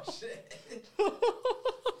 Oh shit!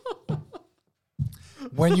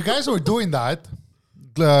 When you guys were doing that,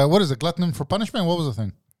 what is it? Glutton for Punishment? What was the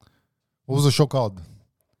thing? What was the show called?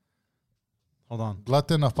 Hold on.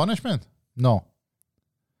 Glutton of Punishment? No.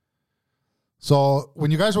 So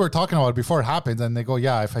when you guys were talking about it before it happened, and they go,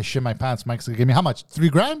 yeah, if I shit my pants, Mike's gonna give me how much?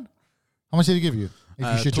 $3,000? How much did he give you if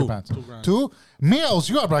you shit your pants? $2,000. 2? Me, I was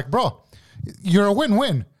you. I'm like, bro, you're a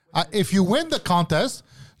win-win. If you win the contest,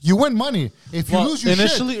 you win money. If you lose, you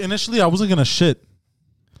shit. Initially, I wasn't gonna shit.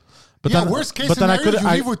 But yeah, then, worst case but then scenario, you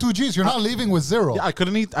leave with 2 G's. You're not leaving with 0. Yeah, I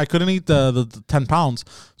couldn't eat the 10 pounds.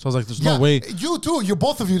 So I was like, there's no way. You too. You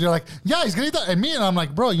both of you. They're like, yeah, he's gonna eat that. And me, and I'm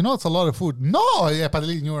like, bro, you know it's a lot of food. No, yeah,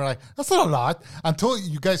 Padre, and you were like, that's not a lot. Until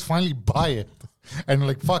you guys finally buy it, and you're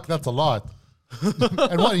like, fuck, that's a lot.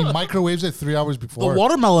 And what? He microwaves it 3 hours before. The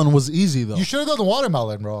watermelon was easy though. You should have done the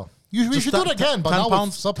watermelon, bro. We should do it again, but 10 now pounds,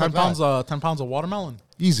 with stuff 10 like pounds, that. 10 pounds of watermelon.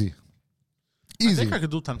 Easy. I think I could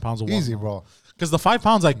do 10 pounds of watermelon. Easy, bro. Because the 5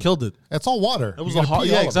 pounds, I killed it. It's all water. It was the hot.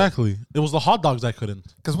 Yeah, exactly. It was the hot dogs I couldn't.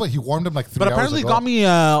 Because what? He warmed them like 3 But hours apparently, he ago. got me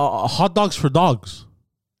hot dogs for dogs.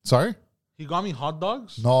 Sorry? He got me hot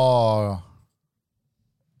dogs. No.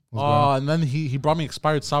 And then he brought me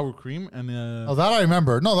expired sour cream and Oh, that I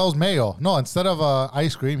remember. No, that was mayo. No, instead of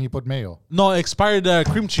ice cream, he put mayo. no expired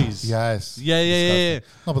cream cheese. Yes. Yeah.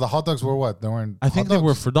 No, but the hot dogs were what? They weren't. I think hot they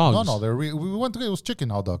were dogs? for dogs. No, they were. We went to get. It was chicken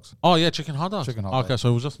hot dogs. Oh yeah, chicken hot dogs. Chicken hot Okay, dogs. so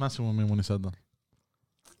it was just messing with me when he said that.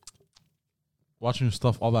 Watching you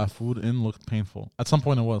stuff all that food in looked painful. At some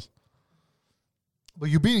point, it was. But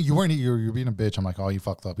you're being a bitch. I'm like, oh, you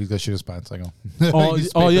fucked up. He's got shit his pants. I go.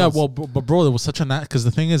 Oh yeah. Well, but bro, it was such a because the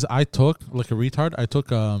thing is, I took like a retard. I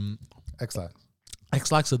took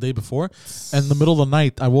X-Lax the day before, and in the middle of the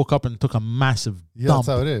night, I woke up and took a massive dump.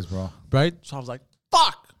 That's how it is, bro. Right? So I was like,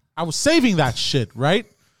 fuck. I was saving that shit, right?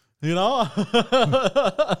 You know?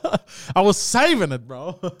 I was saving it,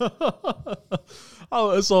 bro.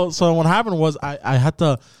 So what happened was I had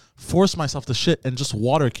to force myself to shit and just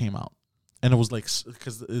water came out. And it was like,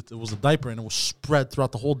 because it was a diaper and it was spread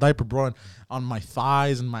throughout the whole diaper, bro. And on my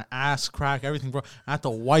thighs and my ass crack, everything, bro. I had to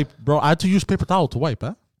wipe, bro. I had to use paper towel to wipe,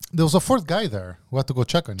 eh? There was a fourth guy there who had to go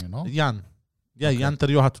check on you, no? Jan. Yeah, okay. Jan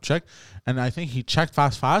Terrio had to check. And I think he checked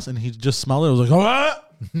fast and he just smelled it. It was like, oh!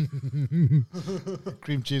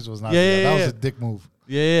 Cream cheese was not good. That was a dick move.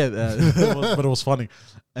 Yeah. But it was funny.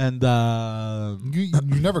 And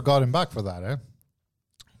you never got him back for that, eh?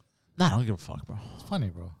 Nah, I don't give a fuck, bro. It's funny,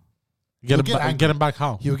 bro. Get him back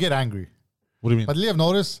how? He would get angry. What do you mean? But I've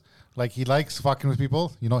noticed, like, he likes fucking with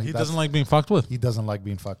people. You know, he doesn't like being fucked with. He doesn't like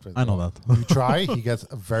being fucked with. I know that. You try, he gets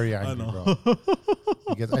very angry, bro.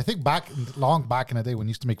 I think long back in the day when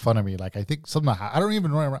he used to make fun of me, like, I think something, I don't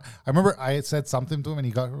even remember. I remember I had said something to him and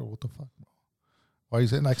he got, oh, what the fuck, bro? Why are you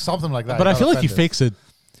saying, like, something like that? But I feel like he fakes it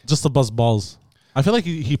just to buzz balls. I feel like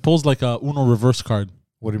he pulls like a Uno reverse card.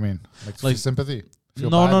 What do you mean? Like sympathy?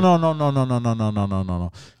 No.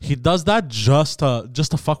 He does that just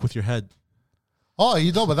to fuck with your head. Oh,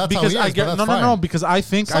 you know, but that's because how he is. No. Because I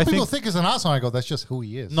think some people think he's an asshole. I go, that's just who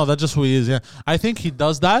he is. No, that's just who he is. Yeah, I think he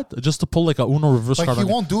does that just to pull like a Uno reverse card. He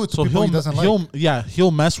won't do it to people he doesn't like.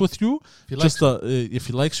 He'll mess with you if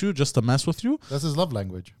he likes you, just to mess with you. That's his love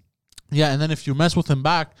language. Yeah, and then if you mess with him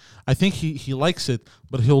back, I think he likes it,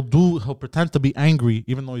 but he'll pretend to be angry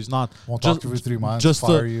even though he's not. Won't talk to you for 3 months.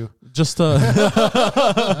 Fire you. Just to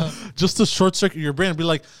short circuit your brain and be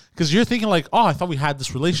like, because you're thinking like, oh, I thought we had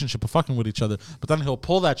this relationship of fucking with each other, but then he'll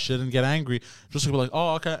pull that shit and get angry, just to be like,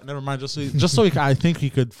 oh, okay, never mind. Just so I think he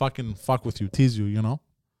could fucking fuck with you, tease you, you know?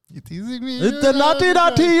 You teasing me?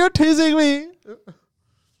 Naughty, you're teasing me.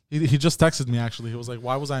 He just texted me actually. He was like,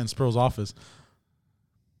 why was I in Spro's office?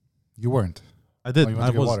 You weren't. I did. Oh, you went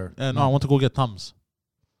to get water. No, I want to go get Tums.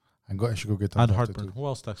 I should go get I Tums. had heartburn. Who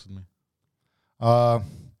else texted me?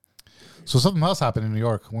 So something else happened in New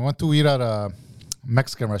York. We went to eat at a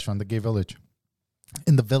Mexican restaurant, the Gay Village.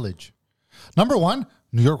 In the Village. Number one,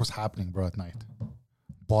 New York was happening, bro, at night.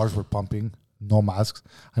 Bars were pumping. no masks.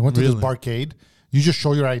 I went to this Really? barcade. You just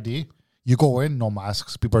show your ID. You go in, no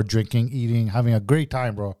masks. People are drinking, eating, having a great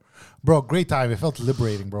time, bro. Bro, great time. It felt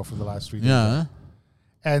liberating, bro, for the last 3 days. Yeah.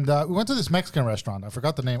 And we went to this Mexican restaurant. I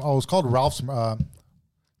forgot the name. Oh, it was called Ralph's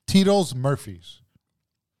Tito's Murphy's.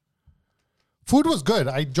 Food was good.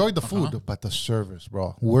 I enjoyed the food, but the service,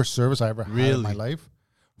 bro. Worst service I ever had in my Really? life.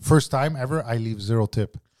 First time ever, I leave 0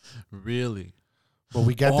 tip. Really? But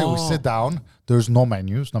we get there, we Oh. sit down. There's no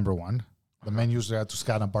menus, number one. The menus, they had to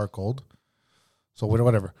scan a barcode. So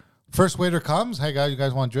whatever. First waiter comes. Hey, guys, you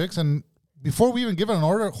guys want drinks? And before we even give it an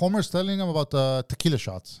order, Homer's telling him about the tequila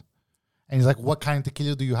shots. And he's like, what kind of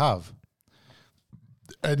tequila do you have?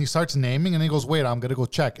 And he starts naming, and he goes, wait, I'm going to go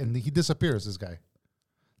check. And he disappears, this guy.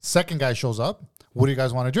 Second guy shows up. What do you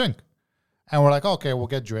guys want to drink? And we're like, okay, we'll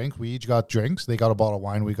get drinks. We each got drinks. They got a bottle of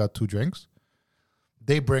wine. We got 2 drinks.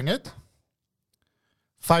 They bring it.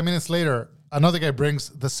 5 minutes later, another guy brings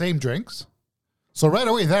the same drinks. So right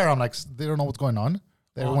away there, I'm like, they don't know what's going on.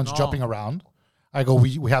 Everyone's no. jumping around. I go,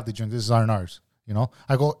 we have the drink. This is ours. You know?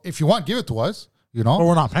 I go, if you want, give it to us. You know? But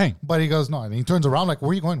we're not paying. But he goes, no. And he turns around like,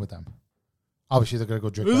 where are you going with them? Obviously, they're going to go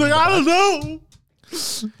drink. He's that like, in the I back. don't know.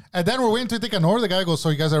 And then we're waiting to take an order. The guy goes, so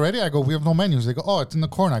you guys are ready? I go, we have no menus. They go, oh, it's in the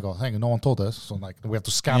corner. I go, hang on, no one told us. So like, we have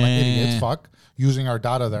to scan like idiots, fuck, using our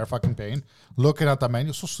data there, fucking paying, looking at the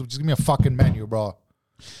menu. So just give me a fucking menu, bro.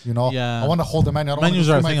 You know? Yeah. I want to hold the menu. I don't Menus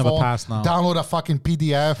wanna are go a through thing my of the phone, past now. Download a fucking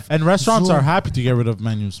PDF. And restaurants Zoom. are happy to get rid of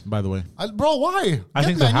menus, by the way. Bro, why? I Get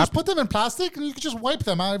think they're menus, happy. put them in plastic, and you can just wipe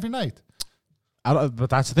them out every night. But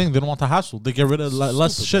that's the thing. They don't want the hassle. They get rid of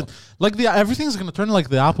less shit. Like everything's going to turn like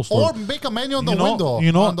the Apple Store. Or make a menu on the You know- window,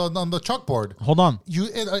 you know- on the chalkboard. Hold on.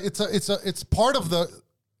 It's part of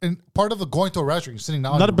the going to a restaurant. You're sitting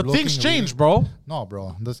down. Not, you're but looking, things you're change, reading. bro. No,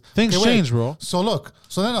 bro. Things wait. change, bro. So look.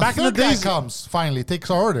 So then Back in the third guy days- comes, finally, takes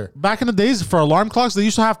our order. Back in the days, for alarm clocks, they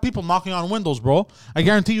used to have people knocking on windows, bro. I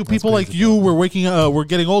guarantee you, people like you were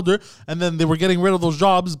getting older, and then they were getting rid of those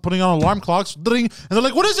jobs, putting on alarm clocks, ding, and they're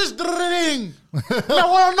like, "What is this ding? I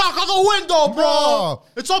want to knock on the window, bro. Bro.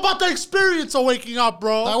 It's all about the experience of waking up,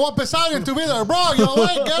 bro." I want Poseidon to be there. Bro, you're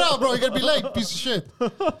late. Get out, bro. You're going to be late, piece of shit.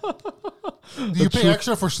 Do you pay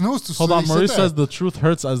extra for snooze to Hold on, sit Maurice there? says the truth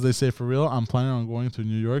hurts, as they say for real. I'm planning on going to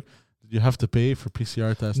New York. Did you have to pay for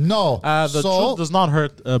PCR test? No. The So- truth does not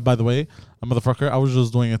hurt. By the way, motherfucker, I was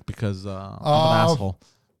just doing it because I'm an asshole.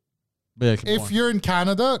 But yeah, keep If going. you're in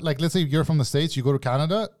Canada, like let's say you're from the States, you go to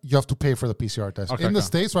Canada, you have to pay for the PCR test. Okay, in the okay.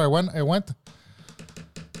 States where I went.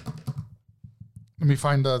 Let me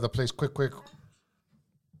find the place quick.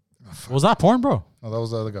 Was that porn, bro? No, that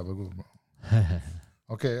was the other guy.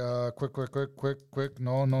 Okay, quick.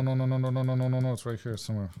 No. It's right here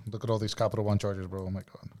somewhere. Look at all these Capital One charges, bro. Oh my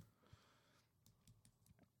god.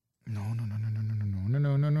 No. Okay,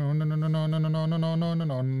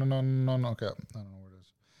 I don't know where it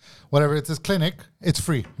is. Whatever, it's this clinic. It's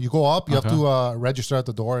free. You go up. You have to register at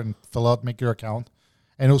the door and fill out, make your account,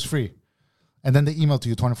 and it was free. And then they email to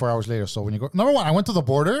you 24 hours later. So when you go, number one, I went to the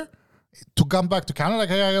border to come back to Canada. Like,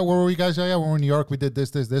 hey, where were you guys? Yeah, we were in New York. We did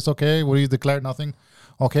this. Okay, what do you declare? Nothing.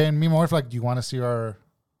 Okay, and me and my wife like, do you want to see the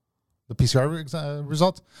PCR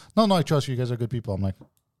results? No, I trust you. You guys are good people. I'm like,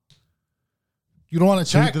 you don't want to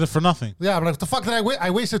So you check? did it for nothing. Yeah, but like, the fuck did I wait?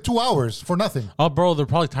 I wasted 2 hours for nothing. Oh, bro, they're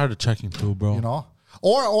probably tired of checking too, bro. You know,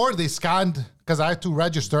 or they scanned because I had to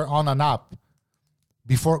register on an app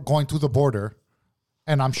before going to the border.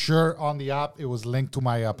 And I'm sure on the app it was linked to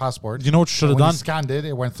my passport. You know what you should have When done? he scanned it,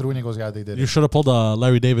 it went through, and he goes, "Yeah, they did You it." should have pulled a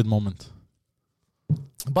Larry David moment.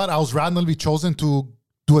 But I was randomly chosen to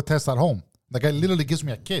do a test at home. The guy literally gives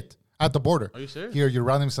me a kit at the border. Are you serious? Here, you're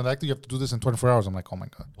randomly selected. You have to do this in 24 hours. I'm like, oh my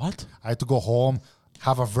god. What? I had to go home,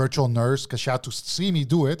 have a virtual nurse because she had to see me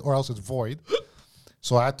do it, or else it's void.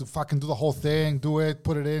 So I had to fucking do the whole thing, do it,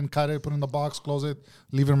 put it in, cut it, put it in the box, close it,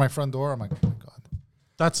 leave it in my front door. I'm like, oh my god.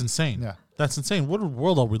 That's insane. Yeah. That's insane. What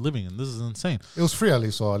world are we living in? This is insane. It was free at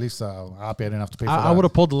least, so at least I'm happy I didn't have to pay for that. I would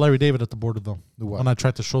have pulled the Larry David at the border though. Do what? When I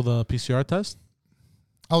tried to show the PCR test.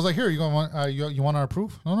 I was like, here, you want you want to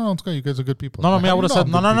approve? No, it's good. You guys are good people. No, Like, me, I how would do have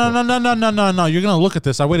you said, know I'm good people? no. You're going to look at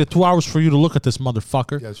this. I waited 2 hours for you to look at this,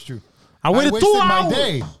 motherfucker. Yeah, it's true. I waited 2 wasted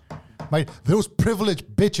hours. my day. There was privileged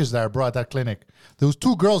bitches there, bro, at that clinic. There was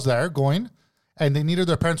 2 girls there going, and they needed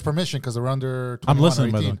their parents' permission because they were under 21 I'm listening,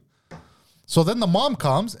 or by the 18. way. So then the mom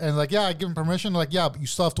comes and like, yeah, I give them permission. Like, yeah, but you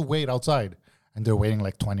still have to wait outside. And they're waiting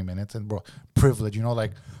like 20 minutes. And bro, privilege, you know,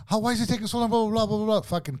 like, why is it taking so long? Blah, blah, blah, blah, blah.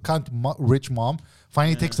 Fucking cunt, rich mom.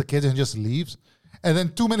 Finally takes the kids and just leaves. And then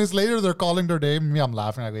 2 minutes later, they're calling their name. Me, I'm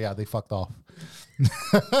laughing. I go, yeah, they fucked off.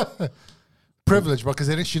 Privilege, bro,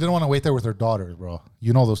 because she didn't want to wait there with her daughter, bro.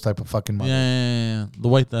 You know those type of fucking mothers. Yeah.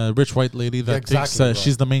 The rich white lady that Yeah, exactly, thinks bro.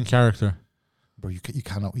 she's the main character. Bro, you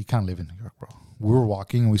can't live in New York, bro. We were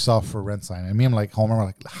walking and we saw a for rent sign. And me and like Homer were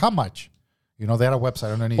like, how much? You know, they had a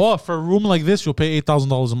website underneath. Oh, for a room like this, you'll pay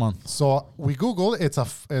 $8,000 a month. So we Googled, it's a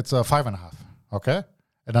 5.5. Okay.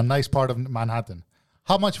 In a nice part of Manhattan.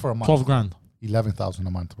 How much for a month? 12 grand. 11,000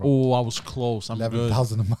 a month, bro. Oh, I was close. I'm good.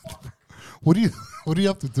 11,000 a month. What do you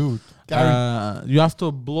have to do? Gary? You have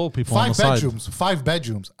to blow people on the side. 5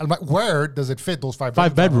 bedrooms. I'm like, where does it fit those 5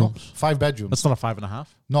 5 bedrooms? bedrooms. 5 bedrooms. That's not a 5.5.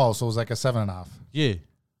 No, so it was like a 7.5. Yeah.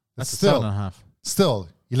 That's Still. a 7.5. Still,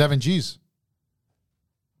 11 G's.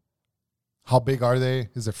 How big are they?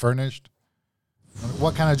 Is it furnished?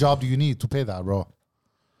 What kind of job do you need to pay that, bro?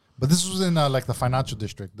 But this was in like the financial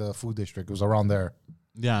district, the food district. It was around there.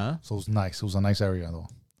 Yeah. So it was nice. It was a nice area, though.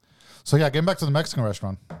 So yeah, getting back to the Mexican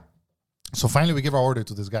restaurant. So finally, we give our order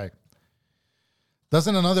to this guy.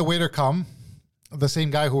 Doesn't another waiter come? The same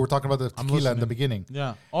guy who we're talking about the tequila in the beginning.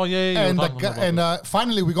 Yeah. Oh, yeah. And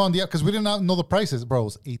finally, we go on the because we didn't know the prices, bro. It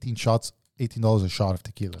was 18 shots, $18 a shot of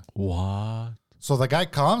tequila. What? So the guy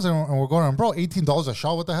comes and we're going, bro, $18 a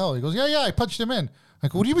shot. What the hell? He goes, yeah, I punched him in.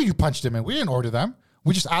 Like, what do you mean you punched him in? We didn't order them.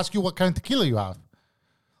 We just asked you what kind of tequila you have.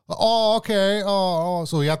 Oh, okay. Oh.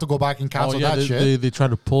 So you have to go back and cancel that shit. They try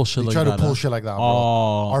to pull shit like that. They try to pull shit like that, bro.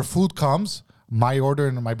 Oh. Our food comes, my order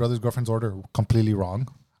and my brother's girlfriend's order, completely wrong.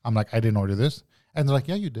 I'm like, I didn't order this. And they're like,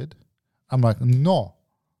 yeah, you did. I'm like, no,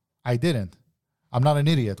 I didn't. I'm not an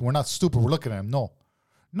idiot. We're not stupid. We're looking at him. No,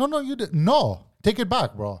 you did. No, take it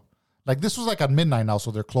back, bro. Like, this was like at midnight now, so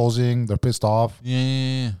they're closing. They're pissed off.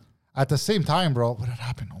 Yeah. At the same time, bro, what had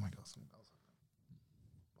happened? Oh, my God.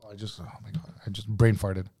 I just brain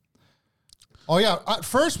farted. Oh, yeah. At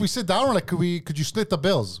first, we sit down. We're like, could you split the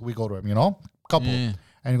bills? We go to him, you know? Couple. Yeah.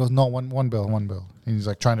 And he goes, no, one bill. And he's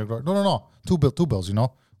like trying to go, no. Two bills, you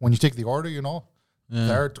know? When you take the order, you know? Yeah.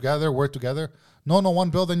 They're together, we're together. No, one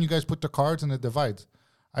bill, then you guys put the cards and it divides.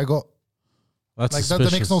 I go, that's like,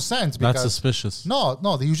 suspicious. that makes no sense. Because That's suspicious. No,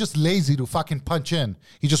 he was just lazy to fucking punch in.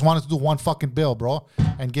 He just wanted to do one fucking bill, bro,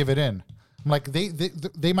 and give it in. I'm like,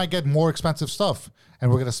 they might get more expensive stuff, and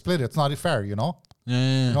we're gonna split it. It's not fair, you know.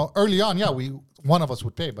 Yeah. You know, early on, one of us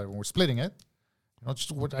would pay, but when we're splitting it, you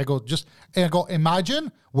know,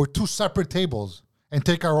 imagine we're 2 separate tables and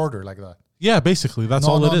take our order like that. Yeah, basically, that's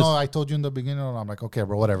all it is. No, I told you in the beginning, and I'm like, okay,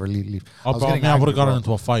 bro, whatever, leave. Oh, I would have gotten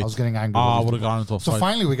into a fight. I was getting angry. I would have gotten into a fight. So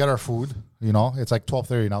finally, we get our food. You know, it's like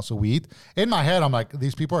 12:30 now, so we eat. In my head, I'm like,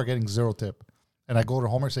 these people are getting 0 tip. And I go to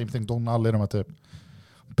Homer, same thing, don't not let him a tip.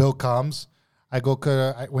 Bill comes. I go,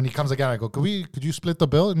 when he comes again, I go, could you split the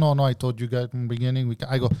bill? No, I told you guys in the beginning.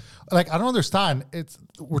 I go, like, I don't understand.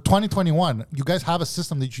 We're 2021. You guys have a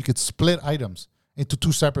system that you could split items into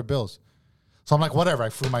 2 separate bills. So I'm like, whatever. I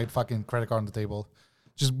threw my fucking credit card on the table.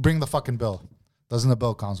 Just bring the fucking bill. Doesn't the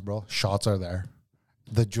bill comes, bro? Shots are there.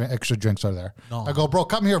 The extra drinks are there. No. I go, bro,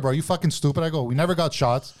 come here, bro. You fucking stupid. I go, we never got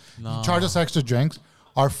shots. No. You charge us extra drinks.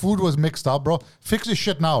 Our food was mixed up, bro. Fix this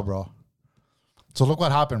shit now, bro. So look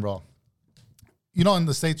what happened, bro. You know, in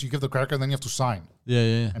the States, you give the credit card, then you have to sign.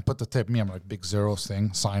 Yeah. And put the tip. I'm like, big zeros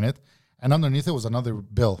thing, sign it. And underneath it was another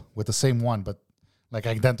bill with the same one, but like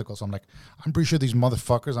identical. So I'm like, I'm pretty sure these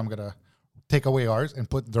motherfuckers, I'm going to take away ours and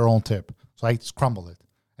put their own tip. So I just crumble it.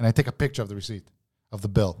 And I take a picture of the receipt, of the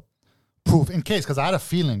bill. Proof, in case, because I had a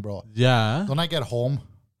feeling, bro. Yeah. When I get home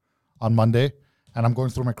on Monday and I'm going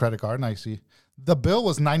through my credit card and I see the bill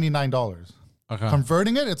was $99. Okay.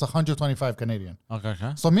 Converting it, it's 125 Canadian. Okay.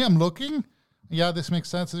 So me, I'm looking. Yeah, this makes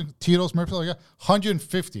sense. Tito's, Murphy, yeah,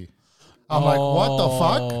 150. I'm like, what the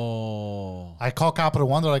fuck? I call Capital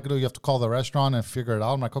One. They're like, you have to call the restaurant and figure it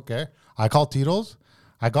out. I'm like, okay. I call Tito's.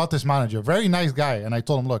 I got this manager, very nice guy. And I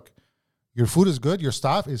told him, look, your food is good. Your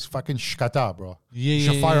staff is fucking shkata, bro. You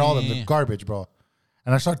should fire all of them. They're garbage, bro.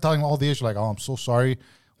 And I start telling him all the issues, like, oh, I'm so sorry.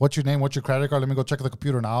 What's your name? What's your credit card? Let me go check the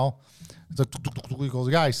computer now. It's like, he goes,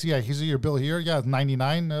 yeah, I see. I see your bill here. Yeah, it's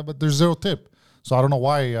 99, but there's 0 tip. So I don't know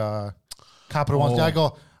why Capital One. I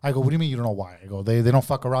go, what do you mean you don't know why? I go, they don't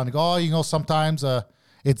fuck around. They go, oh, you know, sometimes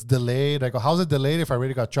it's delayed. I go, how's it delayed if I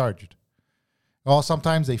already got charged? Oh,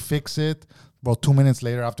 sometimes they fix it. Bro, 2 minutes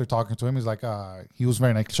later after talking to him, he's like, he was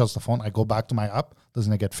very nice. Shuts the phone. I go back to my app.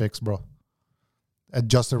 Doesn't it get fixed, bro?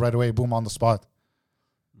 Adjusted right away. Boom, on the spot.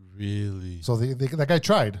 Really? So that guy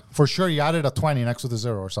tried. For sure, he added a 20 next to the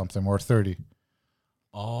 0 or something, or 30.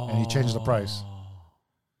 Oh. And he changed the price.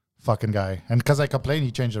 Fucking guy. And because I complained,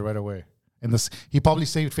 he changed it right away. He probably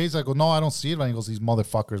saved face. I go, no, I don't see it. And he goes, these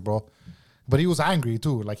motherfuckers, bro. But he was angry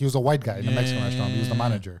too. Like, he was a white guy in the Mexican restaurant. He was the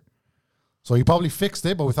manager. So he probably fixed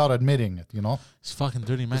it, but without admitting it, you know? It's fucking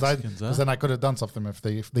dirty Mexicans, Because then I could have done something if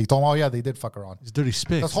they told me, oh, yeah, they did fuck around. It's dirty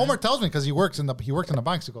spick. Because Homer tells me, because he worked in the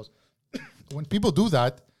banks, he goes, when people do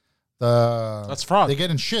that, that's fraud. They get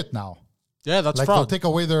in shit now. Yeah, that's Like they'll fraud. take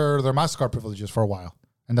away their MasterCard privileges for a while,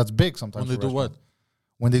 and that's big sometimes. When they for do what? restaurants.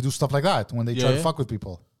 When they do stuff like that, when they try to Yeah. fuck with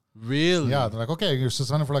people. Really? Yeah, they're like, okay, you're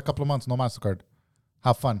suspended for like a couple of months, no MasterCard.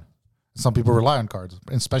 Have fun. Some people rely on cards,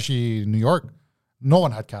 especially in New York. No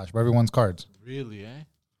one had cash, but everyone's cards. Really, eh?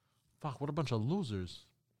 Fuck, what a bunch of losers.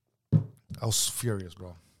 I was furious,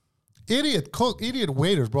 bro. Idiot cook, idiot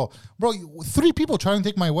waiters, bro. Bro, 3 people trying to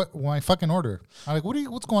take my fucking order. I'm like,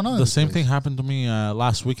 what's going on? in The this same place? thing happened to me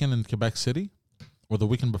last weekend in Quebec City, or the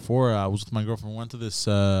weekend before. I was with my girlfriend. We went to this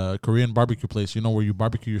Korean barbecue place. You know where you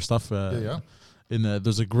barbecue your stuff. Yeah.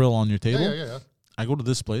 There's a grill on your table. Yeah. I go to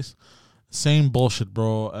this place. Same bullshit,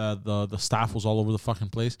 bro. The staff was all over the fucking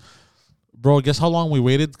place. Bro, guess how long we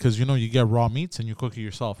waited? Because, you get raw meats and you cook it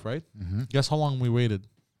yourself, right? Mm-hmm. Guess how long we waited?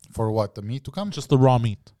 For what? The meat to come? Just the raw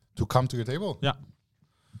meat. To come to your table? Yeah.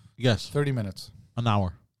 Yes. 30 minutes. An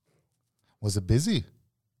hour. Was it busy?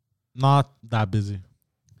 Not that busy.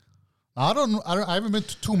 I haven't been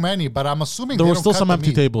to too many, but I'm assuming There they were don't still cut some the empty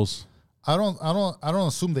meat. tables. I don't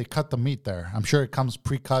assume they cut the meat there. I'm sure it comes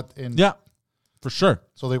pre-cut in. Yeah. For sure.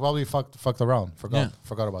 So they probably fucked around.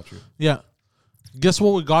 Forgot about you. Yeah. Guess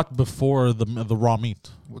what we got before the raw meat?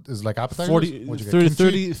 What is it, like appetizers? 40, What'd you 30, get?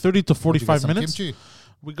 Kimchi? 30 to What'd you get, 45 some minutes. Kimchi?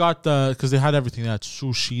 We got, because they had everything. They had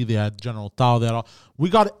sushi, they had General Tao, they had all. We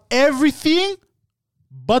got everything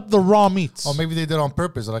but the raw meats. Or maybe they did it on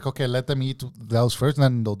purpose. They're like, okay, let them eat those first, and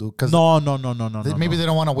then they'll do. Because No. maybe they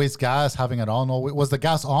don't want to waste gas having it on. No, was the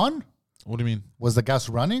gas on? What do you mean? Was the gas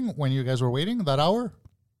running when you guys were waiting that hour?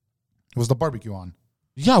 Was the barbecue on?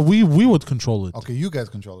 Yeah, we would control it. Okay, you guys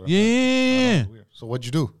control it. Yeah. Weird. So what'd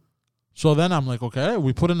you do? So then I'm like, okay,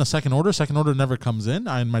 we put in a second order. Second order never comes in.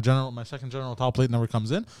 My second General Tao plate never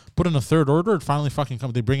comes in. Put in a third order. It finally fucking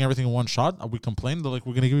comes. They bring everything in one shot. We complain. They're like,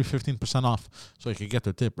 we're going to give you 15% off so you can get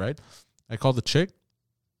their tip, right? I called the chick.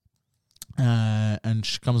 And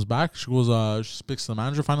she comes back. She goes, she speaks to the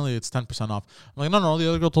manager. Finally, it's 10% off. I'm like, no, the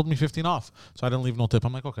other girl told me 15 off. So I didn't leave no tip.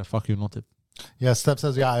 I'm like, okay, fuck you, no tip. Yeah, Steph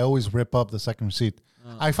says, yeah, I always rip up the second receipt.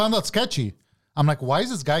 I found that sketchy. I'm like, why is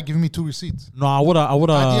this guy giving me 2 receipts? No, I would have. At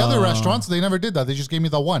the other restaurants, they never did that. They just gave me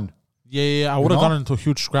the one. Yeah, I would have know? gotten into a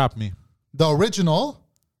huge scrap, me. The original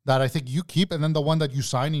that I think you keep, and then the one that you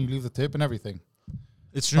sign and you leave the tip and everything.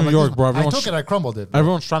 It's I'm New like, York, this- bro. I took it, I crumbled it.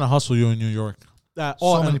 Everyone's trying to hustle you in New York.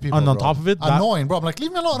 So many people, And on bro. top of it, annoying, bro. I'm like,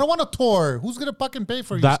 leave me alone. I don't want a tour. Who's gonna fucking pay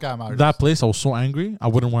for you scam artists? that place, I was so angry, I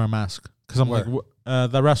wouldn't wear a mask. Because I'm Where?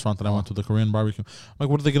 like, that restaurant that I went to, the Korean barbecue. I'm like,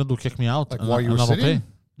 what are they going to do? Kick me out? Like, And- while you and were I don't sitting? pay?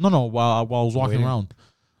 No, while I was walking Waiting? around.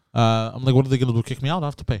 I'm like, what are they going to do? Kick me out? I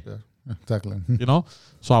have to pay. Yeah, exactly. You know?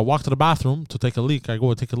 So I walk to the bathroom to take a leak. I go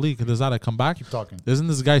and take a leak. And there's that. I come back. Keep talking. Isn't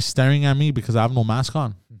this guy staring at me because I have no mask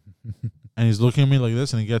on? And he's looking at me like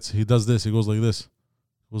this, and he does this. He goes like this.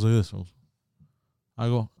 He goes like this. I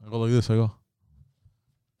go like this. I go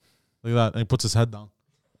like that. And he puts his head down.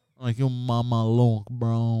 I'm like, you mama look,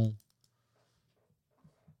 bro.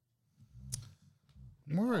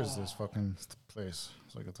 Where is this fucking place?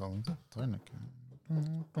 So I can tell them.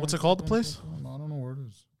 What's it called, the place? I don't know where it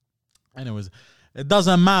is. Anyways, it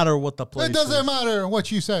doesn't matter what the place It doesn't is. matter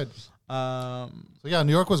what you said. So yeah,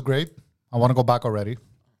 New York was great. I want to go back already.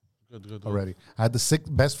 Good. Already, I had the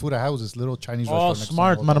best food I had was this little Chinese Oh, restaurant. next to my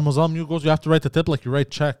smart. hotel. Mademoiselle Mugos, you have to write the tip like you write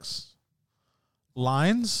checks.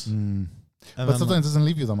 Lines. And But then, sometimes it doesn't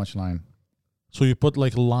leave you that much line. so you put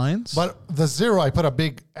like lines. But the 0, I put a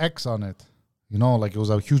big X on it. You know, like it was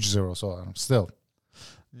a huge 0. So still,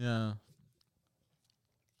 yeah.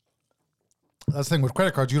 that's the thing with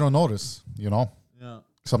credit cards. You don't notice. You know, Yeah.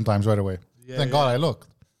 sometimes right away. Yeah, Thank yeah. God I looked.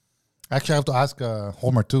 Actually, I have to ask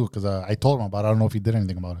Homer too because I told him about it. I don't know if he did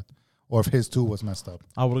anything about it or if his too was messed up.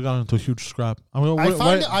 I would have gotten into a huge scrap. I mean,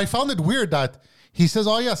 I found it weird that he says,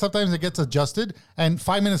 "Oh yeah, sometimes it gets adjusted," and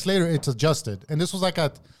 5 minutes later it's adjusted. And this was like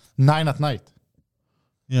at 9 at night.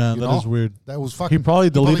 yeah, You that know? is weird. That was fucking. He probably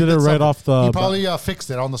deleted did it right something. off the. He probably fixed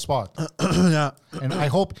it on the spot. yeah. And I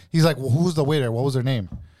hope he's like, well, who's the waiter? What was their name?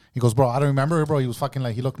 He goes, bro, I don't remember, bro. He was fucking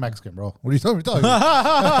like, he looked Mexican, bro. What are you talking about?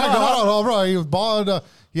 I go, I don't know, bro. He was bald.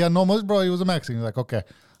 He had no much, bro. He was a Mexican. He's like, okay.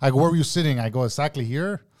 I go, where were you sitting? I go, exactly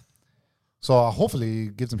here. So hopefully he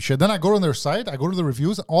gives them shit. Then I go on their site. I go to the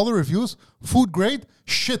reviews. All the reviews, food great,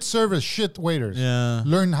 shit service, shit waiters. Yeah.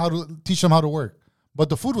 Learn how to, teach them how to work. But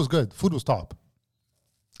the food was good. Food was top.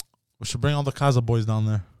 We should bring all the Casa boys down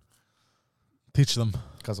there. Teach them.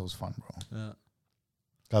 Because it was fun, bro. Yeah.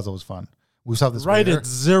 Because it was fun. We used to have this Write waiter. it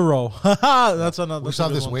 0. That's another. We used to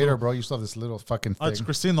have this waiter, bro. You used to have this little fucking Oh, it's thing.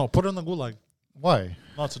 Christine. No, put her in the gulag. Why?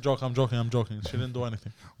 No, it's a joke. I'm joking. She didn't do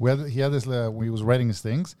anything. He had this when he was writing his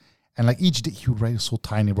things, and like each day he would write it so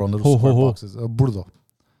tiny, bro, in little Who, square who? boxes. Burdo.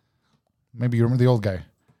 Maybe you remember the old guy.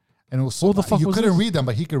 And it was so What the fuck you was couldn't this? read them,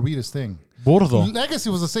 but he could read his thing. Bordo. Legacy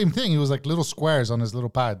was the same thing. He was like little squares on his little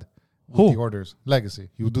pad with Who? the orders. Legacy.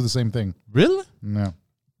 He would do the same thing. Really? Yeah.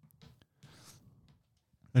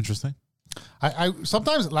 Interesting. I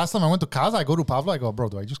sometimes last time I went to Casa, I go to Pablo. I go, bro,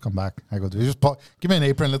 do I just come back? I go, do you just give me an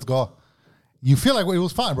apron? Let's go. You feel like it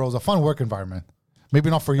was fun, bro. It was a fun work environment. Maybe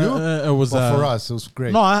not for you, It was but for us, it was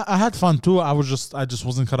great. No, I had fun too. I just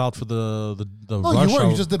wasn't cut out for the No, rush you were. hour.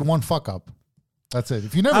 You just did one fuck up. That's it.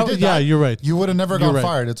 If you never did yeah, that, you're right. you would have never You're gotten right.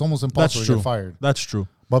 fired. It's almost That's impossible to true. get fired. That's true.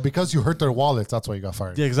 But because you hurt their wallets, that's why you got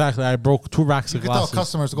fired. Yeah, exactly. I broke 2 racks You of can tell glasses.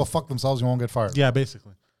 customers to go fuck themselves. You won't get fired. Yeah,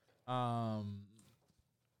 basically. No,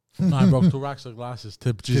 I broke 2 racks of glasses.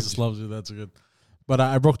 Tip, Jesus loves you. That's good. But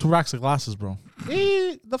I broke 2 racks of glasses, bro.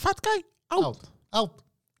 The fat guy out. Out.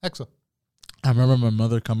 Exo. I remember my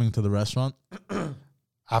mother coming to the restaurant.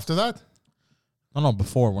 After that, No,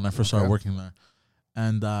 before when I first started Okay. working there,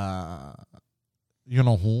 and you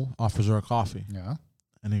know who offers her a coffee, yeah.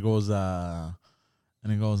 and he goes, I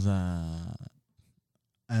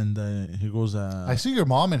see your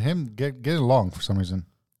mom and him get along for some reason.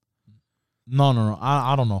 No.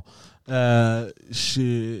 I don't know.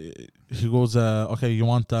 He goes, okay, you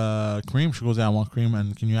want cream? She goes, yeah, I want cream,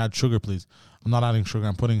 and can you add sugar, please? I'm not adding sugar.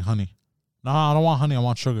 I'm putting honey. No, I don't want honey. I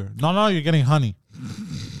want sugar. No, you're getting honey.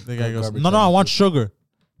 The guy goes, Garbage no, I honey. want sugar.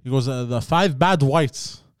 He goes, the 5 bad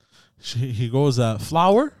whites. He goes,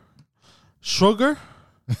 flour, sugar.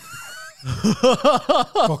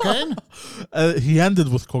 Cocaine? He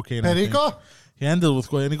ended with cocaine. I think. Perico? He ended with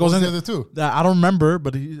cocaine. He What goes, was the in, other two? I don't remember,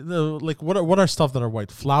 but like what are stuff that are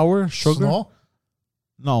white? Flour, sugar. Snow?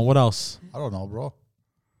 No, what else? I don't know, bro.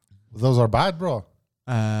 Those are bad, bro.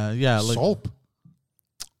 Yeah, like Soap?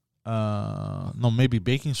 no, maybe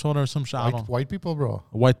baking soda or some shit. I don't. White people, bro.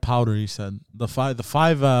 White powder. He said the 5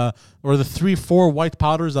 or the 3-4 white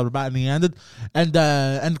powders that were bad, and he ended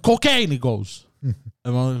and cocaine. He goes, and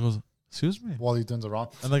my mother goes, excuse me, While he turns around.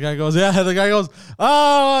 and the guy goes, yeah. The guy goes,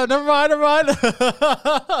 oh, never mind.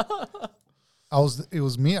 It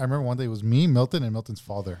was me. I remember one day it was me, Milton, and Milton's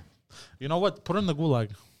father. You know what? Put her in the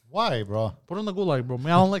gulag. Why, bro? Put her in the gulag, bro.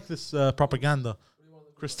 Man, I don't like this propaganda.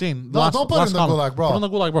 Christine, No, don't put her in the comment. gulag, bro. Put her in the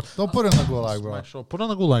gulag, bro. Don't put it in the gulag, My bro. show. Put her in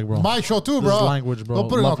the gulag, bro. My show too, This bro. is language, bro. Don't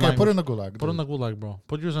put it in, Love okay, put it in the language. gulag. Put her in the gulag, bro.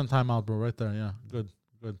 Put yours in timeout, bro. Right there. Yeah, good.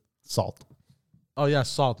 Salt. Oh yeah,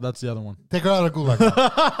 salt. That's the other one. Take her out of the gulag. Take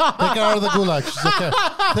her out of the gulag. She's okay.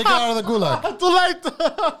 Take her out of the gulag. Too late.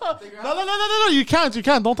 No. You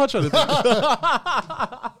can't. Don't touch anything.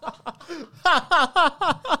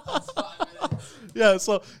 Yeah.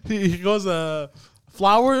 So he goes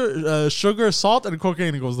flour, sugar, salt, and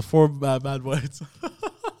cocaine. He goes the 4 bad whites.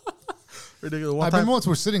 Ridiculous. One I time, remember once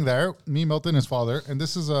we're sitting there, me, Milton, his father, and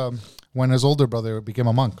this is when his older brother became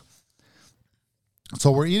a monk.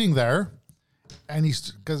 So we're eating there, and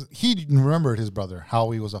because he remembered his brother, how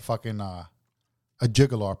he was a fucking a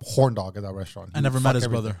gigolo, a horn dog at that restaurant. I He never would met fuck his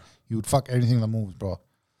everything. brother. He would fuck anything that moves, bro.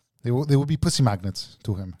 They would be pussy magnets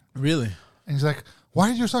to him. Really? And he's like, why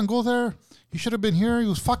did your son go there? He should have been here. He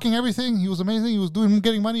was fucking everything. He was amazing. He was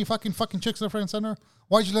getting money, fucking chicks left, right, and center.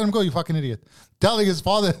 Why'd you let him go, you fucking idiot? Telling his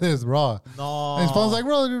father this, bro. No. And his father's like,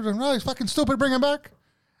 bro, he's fucking stupid. Bring him back.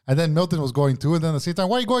 And then Milton was going too. And then at the same time,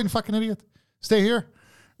 why are you going, you fucking idiot? Stay here.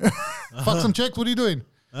 Fuck some chicks. What are you doing?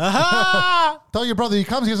 Tell your brother he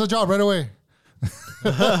comes. He has a job right away. It's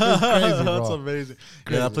crazy, bro. That's amazing.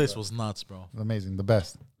 Crazy, Yeah, that place bro. was nuts, bro. Amazing. The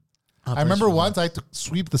best. That I remember place was once I had to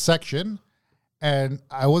sweep the section and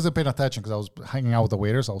I wasn't paying attention because I was hanging out with the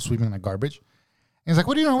waiters. I was sweeping like garbage. And he's like,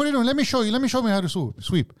 what are you doing? Let me show you. Let me show me how to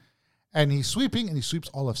sweep. And he's sweeping and he sweeps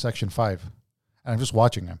all of section 5. And I'm just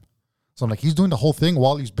watching him. So I'm like, he's doing the whole thing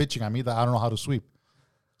while he's bitching at me that I don't know how to sweep.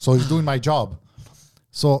 So he's doing my job.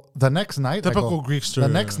 So the next night, Typical Greekster. The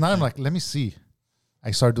next night, I'm like, let me see. I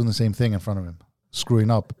start doing the same thing in front of him, screwing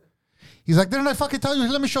up. He's like, didn't I fucking tell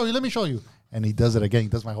you? Let me show you. And he does it again. He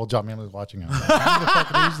does my whole job. Me, I'm just watching him. He's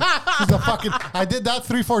the fucking. I did that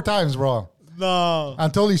 3-4 times, bro. No.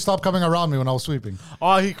 Until he stopped coming around me when I was sweeping.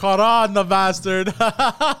 Oh, he caught on, the bastard.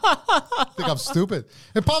 I think I'm stupid.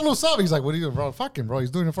 And Pablo saw me. He's like, what are you doing, bro? Fuck him, bro.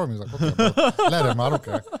 He's doing it for me. He's like, okay, bro. Let him. I don't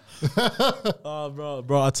care. Oh,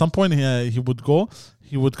 bro. At some point, he would go.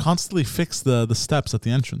 He would constantly fix the steps at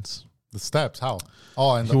the entrance. The steps, how?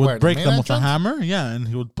 Oh, and He would break main them with a entrance? hammer. Yeah, and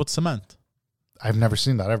he would put cement. I've never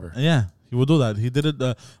seen that ever. Yeah, he would do that. He did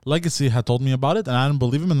it. Legacy had told me about it, and I didn't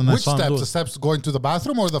believe him. And then Which I saw him steps? do The it. steps going to the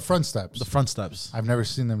bathroom or the front steps? The front steps. I've never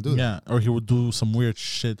seen them do that. Yeah, or he would do some weird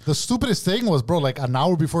shit. The stupidest thing was, bro, like an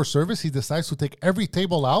hour before service, he decides to take every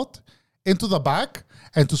table out into the back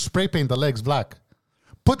and to spray paint the legs black.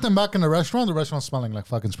 Put them back in the restaurant. The restaurant's smelling like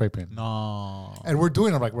fucking spray paint. No. And we're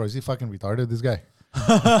doing it. I'm like, bro, is he fucking retarded, this guy?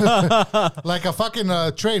 Like a fucking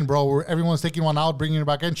train, bro, where everyone's taking one out, bringing it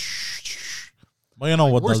back in. But you know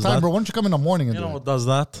what Worst does time, that? bro. Why don't you come in the morning and You do know it? what does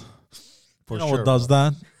that? For You know sure, what does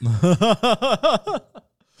that?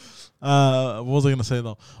 What was I gonna say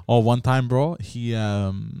though? Oh, one time, bro, he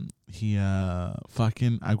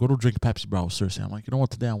fucking. I go to drink Pepsi, bro. Seriously, I'm like, you know what?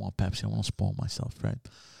 Today I want Pepsi. I want to spoil myself, right?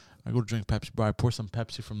 I go to drink Pepsi, bro. I pour some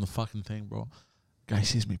Pepsi from the fucking thing, bro. Guy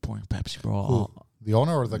sees me pouring Pepsi, bro. Who? The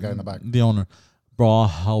owner or the guy in the back? The owner, bro. All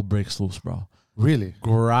hell breaks loose, bro. Really?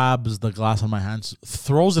 Grabs the glass on my hands,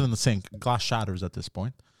 throws it in the sink. Glass shatters at this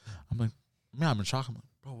point. I'm like, man, I'm in shock. I'm like,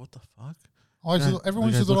 bro, what the fuck? Oh, Yeah, everyone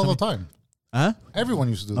you used to do guys it all look the at time. Huh? Everyone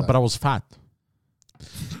used to do No, that. but I was fat.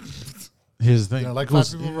 Here's the thing. You don't like He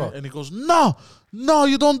goes- fat people, bro? And he goes, no,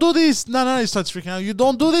 you don't do this. No, he starts freaking out. You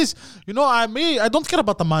don't do this. You know, I don't care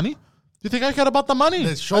about the money. You think I care about the money?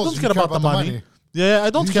 It I shows don't you care about the money. Yeah, I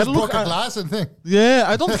don't You care. just Look, broke a glass and thing. yeah,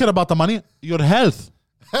 I don't care about the money. Your health.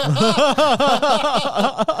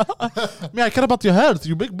 Me, I care about your health.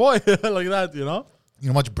 You big boy. Like that, you know? You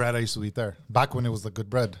know how much bread I used to eat there? Back when it was the good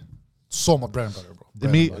bread. So much bread and butter, bro.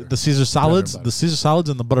 Bread Me, and butter. the Caesar salads, butter. the Caesar salads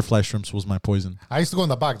and the butterfly shrimps was my poison. I used to go in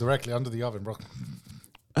the back directly under the oven, bro.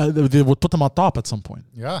 They would put them on top at some point.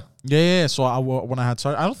 Yeah. Yeah. So when I had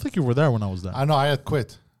started, I don't think you were there when I was there. I know, I had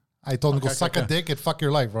quit. I told him to go Okay, suck okay. a dick and fuck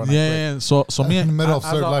your life, bro. And I quit. Yeah. So me In the middle of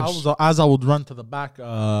as third I lunch. as I would run to the back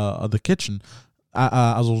of the kitchen, as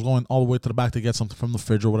I was going all the way to the back to get something from the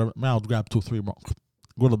fridge or whatever, man, I would grab 2, 3, bro.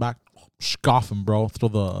 Go to the back, scoff him, bro. Throw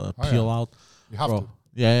the peel out, You have bro. to.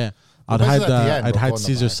 Yeah. I'd best hide is at the end, I'd bro, hide go in the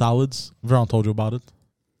Caesar back. salads. Veron told you about it.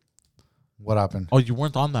 What happened? Oh, you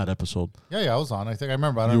weren't on that episode. Yeah, I was on. I think I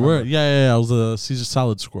remember. I don't You were. remember. Yeah. I was a Caesar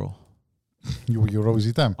salad squirrel. You would always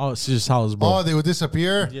eat them. Oh, Caesar salads, bro. Oh, they would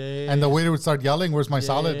disappear. Yeah. And the waiter would start yelling, "Where's my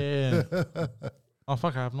salad?" Yeah. Oh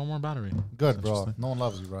fuck! I have no more battery. Good, bro. Interesting. No one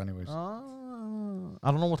loves you, bro. Anyways, I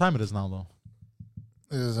don't know what time it is now, though.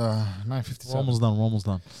 it is We're 9:57. almost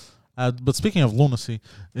done. But speaking of lunacy,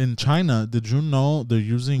 in China, did you know they're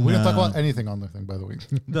using? We didn't talk about anything on the thing, by the way.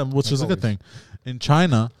 which is a good always. thing. In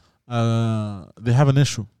China, they have an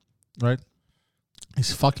issue, right?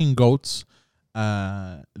 These fucking goats,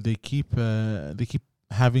 they keep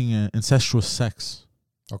having incestuous sex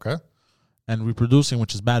Okay. and reproducing,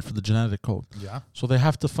 which is bad for the genetic code. Yeah. So they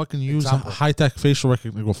have to fucking use Example. high-tech facial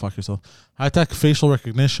recognition. Go fuck yourself. High-tech facial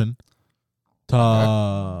recognition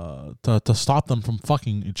to stop them from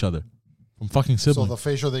fucking each other, from fucking So siblings. the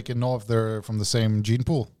facial, they can know if they're from the same gene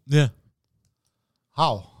pool. Yeah,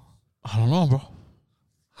 How? I don't know, bro.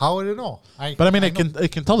 How would it know? But I mean, know.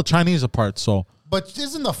 it can tell the Chinese apart. So But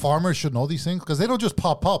isn't the farmers should know these things? Because they don't just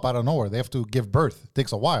pop up out of nowhere. They have to give birth. It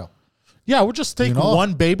takes a while. yeah, we'll just take You know?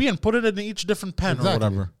 one baby and put it in each different pen or Exactly.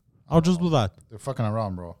 whatever. I'll just do that. They're fucking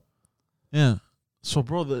around, bro. Yeah. So,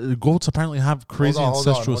 bro, the goats apparently have crazy Hold on.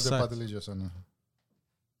 incestuous What sex. did Padilha say?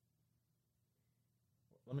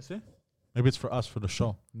 Let me see. Maybe it's for us for the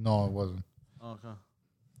show. No, it wasn't. Okay.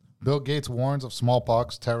 Bill Gates warns of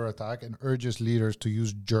smallpox terror attack and urges leaders to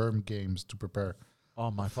use germ games to prepare.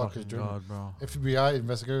 Oh my fuck is fucking German? god, bro. FBI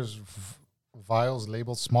investigators vials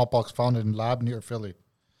labeled smallpox found in lab near Philly.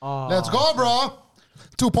 Oh, Let's go, bro.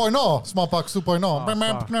 2.0. Smallpox 2.0.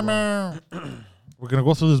 fuck, We're gonna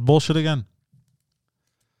go through this bullshit again.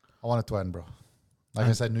 I want it to end, bro. Like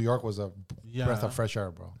I said, New York was a Yeah. breath of fresh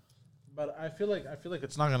air, bro. But I feel like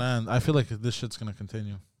it's not gonna end. I feel like this shit's gonna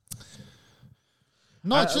continue.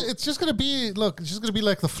 No, it's just gonna be. Look, it's just gonna be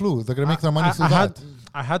like the flu. They're gonna make their money through I that.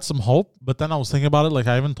 had some hope, but then I was thinking about it. Like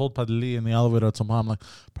I even told Padli in the elevator at some point, I'm like,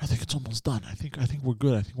 bro, I think it's almost done. I think we're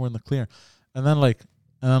good. I think we're in the clear. And then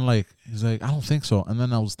he's like, I don't think so. And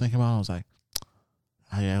then I was thinking about it. I was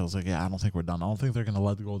like, yeah, I don't think we're done. I don't think they're gonna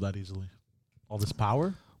let go that easily. All this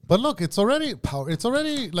power. But look, it's already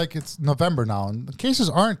like it's November now, and the cases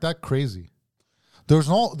aren't that crazy. There's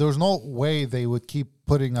no way they would keep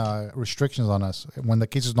putting restrictions on us when the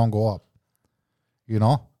cases don't go up. You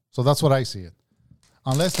know, so that's what I see it.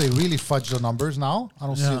 Unless they really fudge the numbers now, I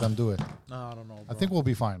don't see Yeah. them do it. No, I don't know. Bro. I think we'll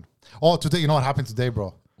be fine. Oh, today, you know what happened today,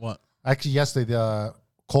 bro? What? Actually, yesterday the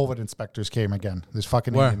COVID inspectors came again. This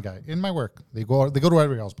fucking Where? Indian guy in my work. They go to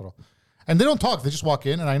every hospital, and they don't talk. They just walk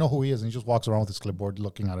in, and I know who he is, and he just walks around with his clipboard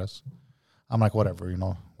looking at us. I'm like, whatever, you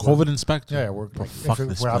know. COVID inspector. Yeah, we're Bro, like, fuck if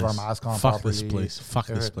this we place. have our mask on Fuck properly. this place. Fuck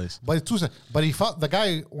this place. But it's too. But he fought the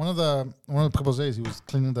guy. One of the couple days, he was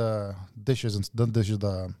cleaning the dishes and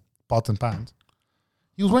the pots and pans.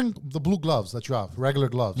 He was wearing the blue gloves that you have, regular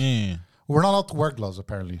gloves. Yeah. We're not allowed to wear gloves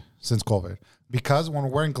apparently since COVID because when we're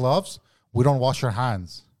wearing gloves, we don't wash our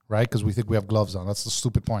hands, right? Because we think we have gloves on. That's the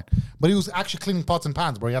stupid point. But he was actually cleaning pots and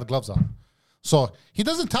pans, bro. He had gloves on. So he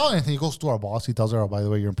doesn't tell anything. He goes to our boss. He tells her, oh, by the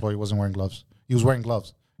way, your employee wasn't wearing gloves. He was wearing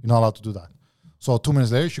gloves. You're not allowed to do that. So 2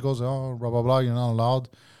 minutes later, she goes, oh, blah, blah, blah, you're not allowed.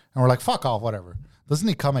 And we're like, fuck off, whatever. Doesn't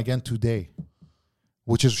he come again today?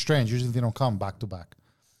 Which is strange. Usually they don't come back to back.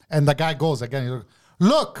 And the guy goes again. He's like,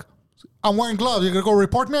 look, I'm wearing gloves. You're going to go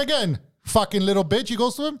report me again? Fucking little bitch. He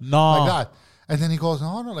goes to him. No. Like that. And then he goes,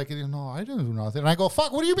 no, like, no, I didn't do nothing. And I go,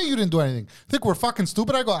 fuck, what do you mean you didn't do anything? Think we're fucking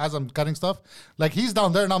stupid? I go, as I'm cutting stuff. Like, he's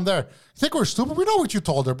down there and I'm there. Think we're stupid? We know what you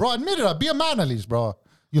told her, bro. Admit it. Be a man at least, bro.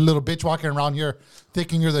 You little bitch walking around here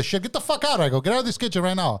thinking you're the shit. Get the fuck out. I go, get out of this kitchen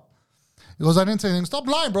right now. He goes, I didn't say anything. Stop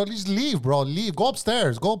lying, bro. At least leave, bro. Leave. Go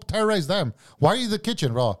upstairs. Go terrorize them. Why are you in the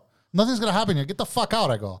kitchen, bro? Nothing's going to happen here. Get the fuck out,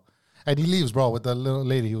 I go. And he leaves, bro, with the little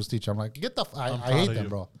lady he was teaching. I'm like, get the I hate them,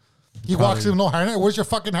 bro. He walks in with no hairnet. Where's your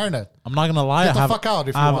fucking hairnet? I'm not gonna lie. Get the fuck out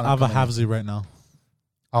if you want. I have a halvesy right now.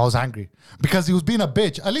 I was angry because he was being a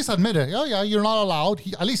bitch. At least admit it. Oh yeah, you're not allowed.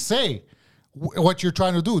 At least say what you're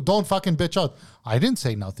trying to do. Don't fucking bitch out. I didn't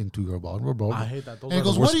say nothing to you about it, bro. I hate that. Those and he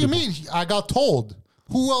goes, what do you mean? I got told.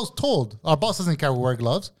 Who else told? Our boss doesn't care we wear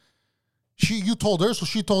gloves. You told her, so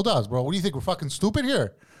she told us, bro. What do you think? We're fucking stupid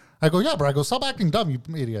here? I go, yeah, bro. I go, stop acting dumb, you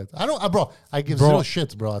idiot. Bro. I give zero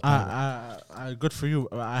shits, bro. Good for you.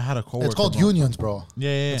 I had a coworker. It's called unions, bro.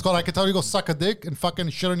 Yeah. It's called, I can tell you go suck a dick and fucking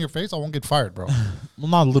shit on your face. I won't get fired, bro. Well,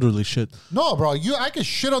 not literally shit. No, bro. I can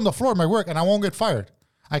shit on the floor at my work and I won't get fired.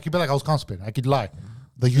 I could be like, I was constipated. I could lie.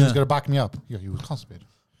 The union's going to back me up. Yeah, you was constipated.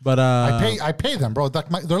 But I pay them, bro.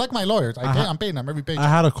 They're like my lawyers. I'm paying them every paycheck. I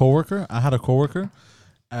had a coworker.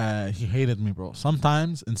 He hated me, bro.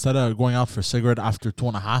 Sometimes instead of going out for a cigarette after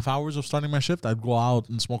 2.5 hours of starting my shift, I'd go out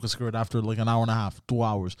and smoke a cigarette after like an hour and a half, 2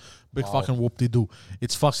 hours. Big fucking whoop-de-doo.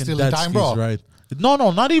 It's fucking Stealing dead time, skis, bro. right? No,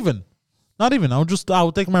 not even. I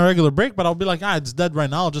would take my regular break, but I'll be like, it's dead right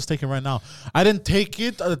now. I'll just take it right now. I didn't take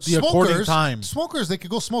it at the according time. Smokers, they could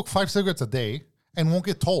go smoke 5 cigarettes a day and won't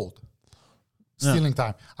get told. Stealing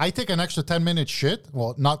time. I take an extra 10-minute shit.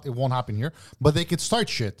 Well, it won't happen here, but they could start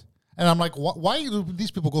shit. And I'm like, why do these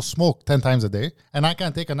people go smoke 10 times a day and I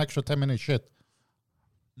can't take an extra 10-minute shit?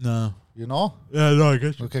 No. You know? Yeah, no, I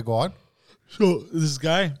get you. Okay, go on. So this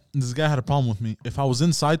guy had a problem with me. If I was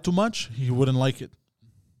inside too much, he wouldn't like it.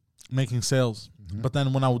 Making sales. Mm-hmm. But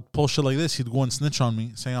then when I would pull shit like this, he'd go and snitch on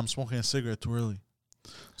me, saying I'm smoking a cigarette too early.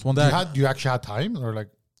 So one day you actually had time? Or like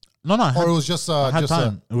No, or it was just I had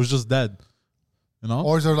time. It was just dead. You know?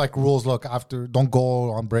 Or is there like rules, look, after don't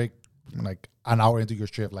go on break like an hour into your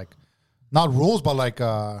shift, like not rules, but like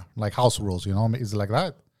house rules, you know? Is it like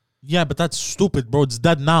that? Yeah, but that's stupid, bro. It's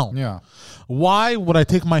dead now. Yeah. Why would I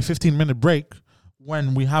take my 15-minute break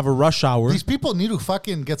when we have a rush hour? These people need to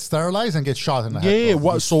fucking get sterilized and get shot in the head. Yeah,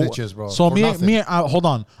 what? So, stitches, bro, so hold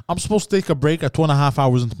on. I'm supposed to take a break at 2.5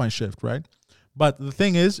 hours into my shift, right? But the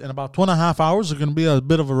thing is, in about 2.5 hours, there's going to be a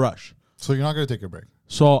bit of a rush. So you're not going to take your break.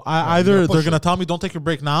 So either they're going to tell me don't take your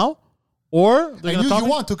break now, or they're going to tell me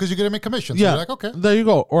you want to because you're going to make commission. So yeah, you're like, okay. There you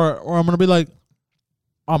go. Or I'm going to be like,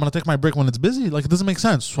 I'm going to take my break when it's busy. Like, it doesn't make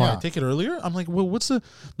sense. So I take it earlier. I'm like, well, what's the...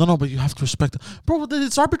 No, but you have to respect it. Bro,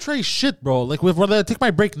 it's arbitrary shit, bro. Like, whether I take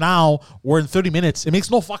my break now or in 30 minutes, it makes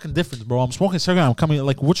no fucking difference, bro. I'm smoking a cigarette. I'm coming...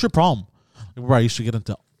 Like, what's your problem? Like, bro, I used to get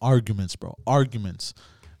into arguments, bro. Arguments.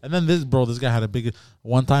 And then this guy had a big...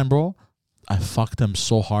 One time, bro, I fucked him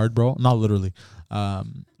so hard, bro. Not literally.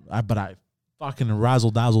 But I fucking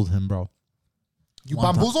razzle-dazzled him, bro. You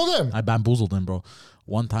bamboozled him? I bamboozled him, bro.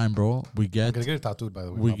 One time, bro, we get... I'm going to get it tattooed, by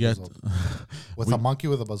the way. We get... with a monkey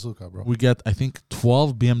with a bazooka, bro. We get, I think,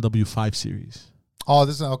 12 BMW 5 Series. Oh,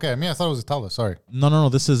 this is... Okay, I thought it was a Tesla. Sorry. No.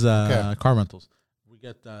 This is car rentals. We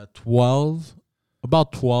get 12...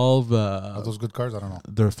 About 12... Are those good cars? I don't know.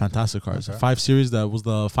 They're fantastic cars. Okay. 5 Series, that was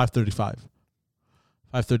the 535.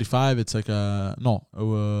 535, it's like a... No.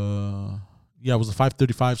 Yeah, it was a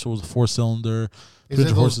 535, so it was a 4-cylinder. Is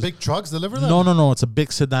it those big trucks deliver them? No. It's a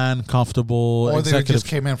big sedan, comfortable. Or they just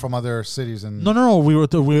came in from other cities and... No. We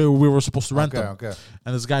were supposed to rent them. Okay.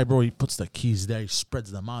 And this guy, bro, he puts the keys there. He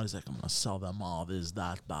spreads them out. He's like, I'm going to sell them all. This,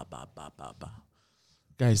 that, ba.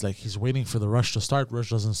 Guy's like, he's waiting for the rush to start.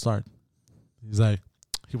 Rush doesn't start. He's like,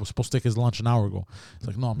 he was supposed to take his lunch an hour ago. He's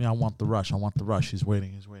like, no, I want the rush. He's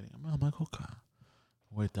waiting. I'm like, okay.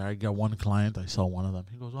 Wait there. I got one client. I sell one of them.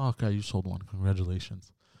 He goes, oh, okay, you sold one.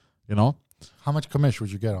 Congratulations. You know? How much commission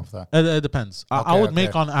would you get off that? It depends. I would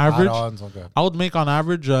make on average. Add-ons, okay. I would make on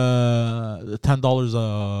average $10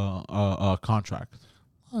 a contract.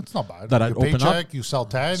 Oh, it's not bad. That I'd open paycheck, up. You sell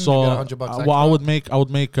 10. So you get $100 extra. well,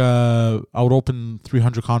 I would open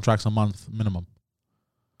 300 contracts a month minimum.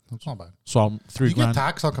 That's not bad. So I'm $3,000. You get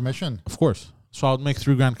tax on commission, of course. So I would make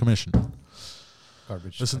 $3,000 commission.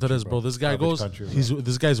 Garbage. Listen to this, bro. This guy Garbage goes. country,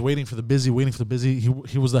 This guy's waiting for the busy.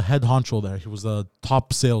 He was the head honcho there. He was the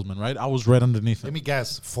top salesman, right? I was right underneath Let him. me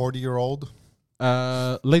guess. 40-year-old.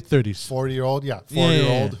 Late 30s. 40-year-old, yeah, Yeah,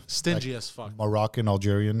 40-year-old, Stingy as fuck. Moroccan,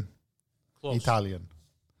 Algerian, Close. Italian.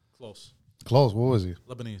 Close. Close. What was he?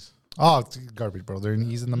 Lebanese. Oh, it's garbage, bro.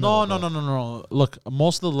 He's in the No, middle. no. Look,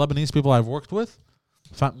 most of the Lebanese people I've worked with,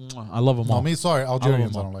 I love them all. No, me, sorry,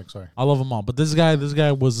 Algerians. I all. don't like. Sorry. I love them all. But this guy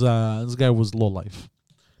was low life.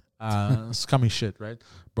 Scummy shit, right?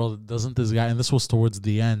 Bro, doesn't this guy, and this was towards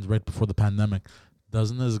the end, right before the pandemic,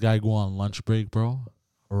 doesn't this guy go on lunch break, bro?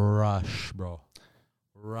 Rush, bro.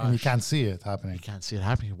 Rush. And you can't see it You happening. can't see it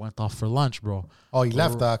happening. He went off for lunch, bro. Oh, he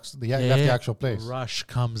left left the actual place. Rush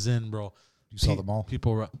comes in, bro. You saw them all.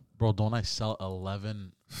 People, bro, don't I sell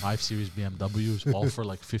 11 5 Series BMWs all for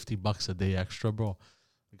like $50 a day extra, bro?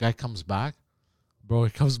 The guy comes back, bro.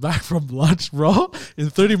 He comes back from lunch, bro. In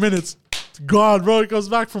 30 minutes, gone, bro. He comes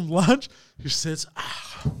back from lunch. He sits.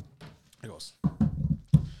 He goes.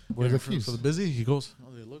 Where's the for keys? the busy? He goes.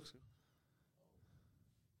 Oh, he looks.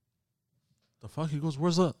 The fuck? He goes.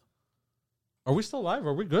 Where's the? Are we still live?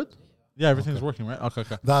 Are we good? Yeah, everything's working, right? Okay.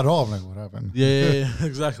 That all. I'm like, what happened? Yeah,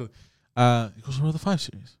 exactly. He goes, where are the 5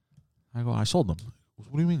 Series? I go, I sold them. He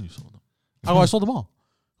goes, what do you mean you sold them? I go, I sold them all.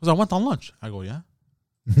 Because I went on lunch. I go, yeah.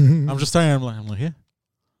 I'm just telling him, I'm like, yeah.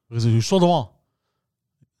 Because you sold them all.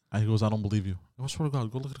 And he goes, I don't believe you. I go, I swear to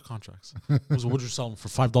God, go look at the contracts. He goes, what'd you sell them for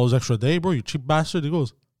 $5 extra a day, bro? You cheap bastard. He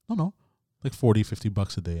goes, no. Like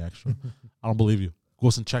 $40-$50 a day extra. I don't believe you.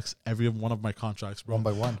 Goes and checks every one of my contracts, bro.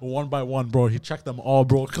 One by one, bro. He checked them all,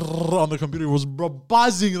 bro. On the computer, he was, bro,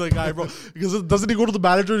 buzzing the guy, bro. Because doesn't he go to the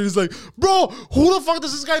manager and he's like, bro, who the fuck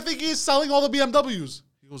does this guy think he's selling all the BMWs?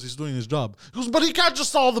 He goes, he's doing his job. He goes, but he can't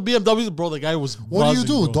just sell all the BMWs, bro. The guy was What buzzing,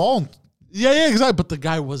 do you do? bro. Don't. Yeah, exactly. But the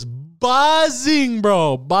guy was buzzing,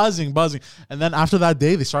 bro. Buzzing. And then after that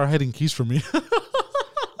day, they started hiding keys from me.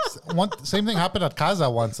 Same thing happened at Casa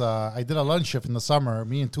once. I did a lunch shift in the summer,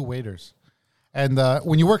 me and 2 waiters. And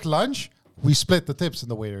when you work lunch, we split the tips in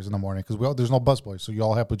the waiters in the morning because there's no busboys, so you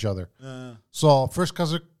all help each other. So first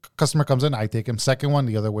customer comes in, I take him. Second one,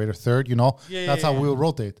 the other waiter. Third, that's how we'll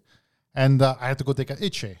rotate. And I had to go take an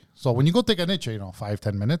itche. So when you go take an itche,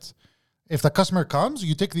 5-10 minutes. If the customer comes,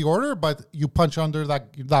 you take the order, but you punch under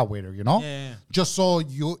that waiter, Yeah. just so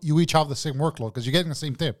you each have the same workload because you're getting the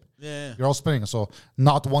same tip. Yeah. You're all splitting it. So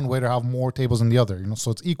not one waiter have more tables than the other,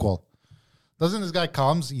 so it's equal. Doesn't this guy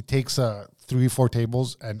comes, he takes 3-4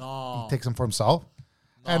 tables and he takes them for himself.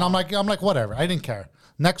 No. And I'm like, whatever. I didn't care.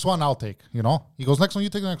 Next one I'll take, He goes, next one, you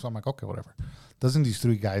take the next one. I'm like, okay, whatever. Doesn't these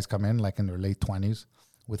 3 guys come in like in their late 20s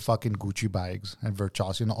with fucking Gucci bags and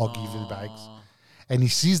Versace, Ogilvy bags. And he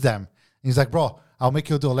sees them. And he's like, bro, I'll make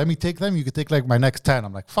you a deal. Let me take them. You can take like my next 10.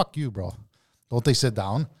 I'm like, fuck you, bro. Don't they sit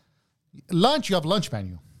down? Lunch, you have lunch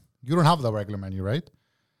menu. You don't have the regular menu, right?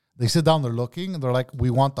 They sit down, they're looking, and they're like,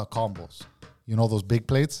 we want the combos. Those big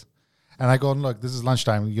plates? And I go, look, this is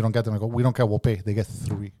lunchtime. You don't get them. I go, we don't care. We'll pay. They get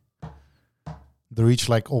 3. They're each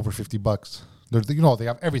like over $50. They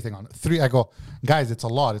have everything on it. 3. I go, guys, it's a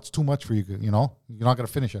lot. It's too much for you. You're not going to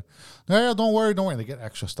finish it. Yeah, don't worry. They get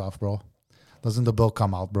extra stuff, bro. Doesn't the bill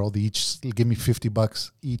come out, bro? They give me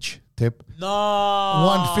 $50 each tip. No.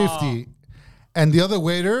 $150. And the other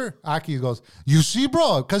waiter, Aki, goes, you see,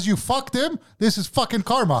 bro, because you fucked him, this is fucking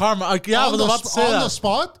karma. Yeah, I was about to say that. On the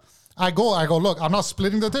spot, I go, look, I'm not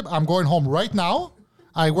splitting the tip. I'm going home right now.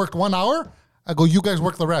 I worked 1 hour. I go, you guys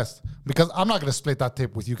work the rest. Because I'm not going to split that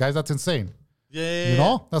tip with you guys. That's insane.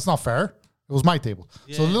 Yeah. That's not fair. It was my table.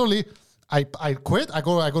 Yeah. So literally, I quit. I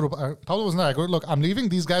go to, Pablo wasn't there. I go, look, I'm leaving.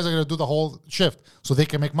 These guys are going to do the whole shift so they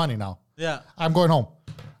can make money now. Yeah. I'm going home.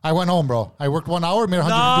 I went home, bro. I worked 1 hour, made $150. I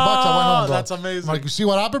went home, bro. That's amazing. I'm like, you see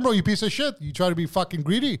what happened, bro? You piece of shit. You try to be fucking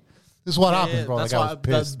greedy. This is what happens, bro. That guy was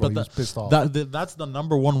pissed, bro. He was pissed off. That's the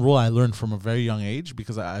number one rule I learned from a very young age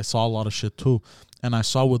because I saw a lot of shit too. And I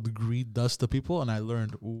saw what greed does to people. And I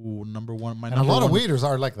learned, number one. A lot of waiters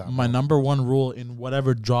are like that. My number one rule in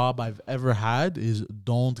whatever job I've ever had is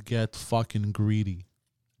don't get fucking greedy.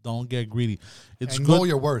 Don't get greedy. It's and good. Know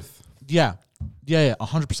your worth. Yeah,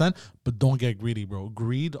 100%. But don't get greedy, bro.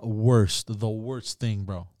 Greed, the worst thing,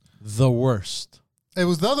 bro. The worst. It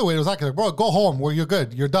was the other way. It was like, bro, go home. Where you're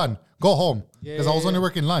good. You're done. Go home. Because I was only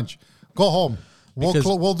working lunch. Go home.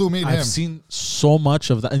 We'll do me and him. I've seen so much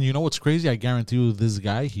of that. And you know what's crazy? I guarantee you this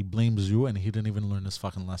guy, he blames you and he didn't even learn this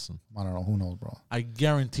fucking lesson. I don't know. Who knows, bro? I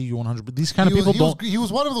guarantee you 100%. But these kind of people don't. He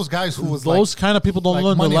was one of those guys who was those kind of people don't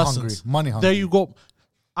learn the lessons. Money hungry. There you go.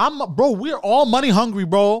 Bro, we're all money hungry,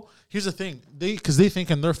 bro. Here's the thing. Because they think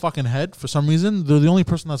in their fucking head, for some reason, they're the only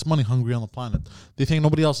person that's money hungry on the planet. They think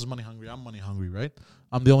nobody else is money hungry. I'm money hungry, right?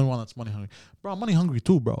 I'm the only one that's money hungry. Bro, I'm money hungry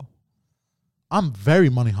too, bro. I'm very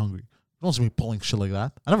money hungry. don't see me pulling shit like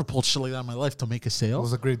that. I never pulled shit like that in my life to make a It sale.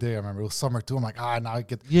 was a great day. I remember it was summer too. I'm like, now I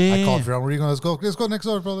get. Yeah. I called Veron. Where are you going? Let's go next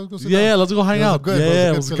door, bro. Let's go sit Yeah, down. let's go hang It was out. good. Yeah,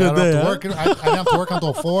 It it was was a a good. good I day. don't huh? have to work. I didn't have to work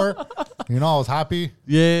until 4. You know, I was happy.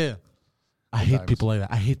 Yeah. I hate times. people like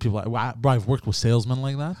that. I hate people like bro, I've worked with salesmen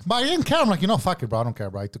like that. But I didn't care. I'm like, fuck it, bro. I don't care,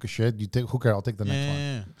 bro. I took a shit. You take. Who cares? I'll take the next one.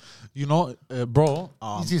 Yeah. You know, bro,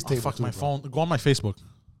 Easiest table fuck too, my bro. phone. Go on my Facebook.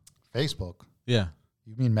 Facebook. Yeah.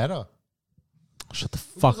 You mean Meta? Shut the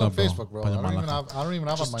Who's fuck on up, bro. Facebook, bro. I don't even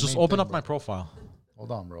have on my Just main open thing, up bro. my profile.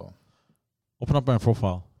 Hold on, bro. Open up my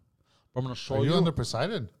profile. I'm gonna show Are you you. under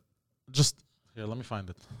Poseidon? Just here. Let me find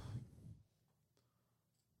it.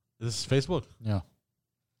 Is this Facebook? Yeah.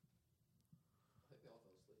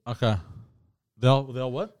 Okay. They'll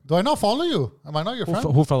what? Do I not follow you? Am I not your friend?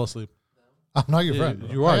 Who fell asleep? I'm not your Yeah, friend. Bro.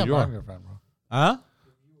 you are, I am, you are. I'm your friend, bro. Huh?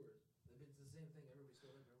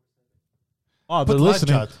 Oh, Put they're live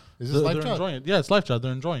listening. chat. Is this live They're chat? enjoying it. Yeah, it's live chat.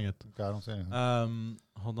 They're enjoying it. Okay, I don't say anything.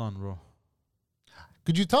 Hold on, bro.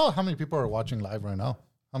 Could you tell how many people are watching live right now?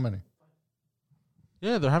 How many?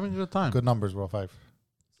 Yeah, they're having a good time. Good numbers, bro. 5.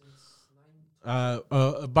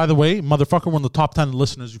 By the way, motherfucker, we're in the top 10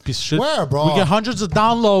 listeners, you piece of shit. Where, bro? We get hundreds of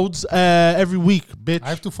downloads every week, bitch. I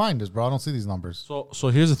have to find this, bro. I don't see these numbers. So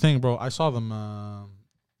here's the thing, bro. I saw them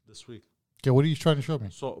this week. Okay, what are you trying to show me?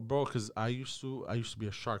 So, bro, because I used to be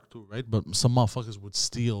a shark too, right? But some motherfuckers would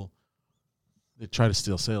steal. They try to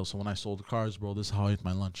steal sales. So when I sold the cars, bro, this is how I ate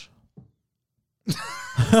my lunch.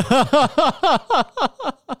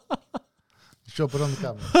 Show, put on the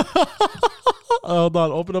camera. Hold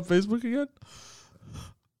on, open up Facebook again.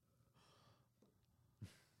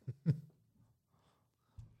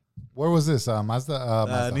 Where was this? Mazda? Mazda?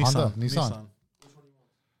 Honda? Nissan.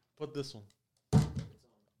 Put this one.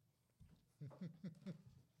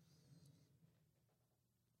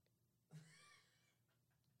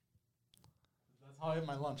 That's how I ate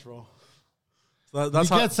my lunch, bro. So that's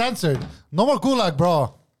You how get censored. No more gulag,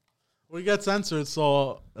 bro. we get censored.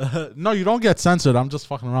 So no, you don't get censored. I'm just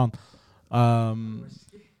fucking around.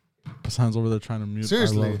 Hassan's over there trying to mute.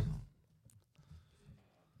 Seriously.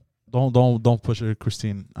 Don't push it,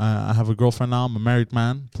 Christine. I have a girlfriend now. I'm a married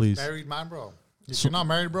man. Please. Married man, bro. If you're not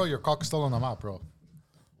married, bro, your cock is still on the map, bro.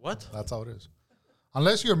 What? That's how it is.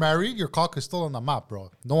 Unless you're married, your cock is still on the map, bro.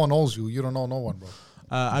 No one knows you. You don't know no one, bro.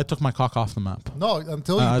 I took my cock off the map. No,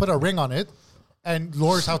 until you put a ring on it, and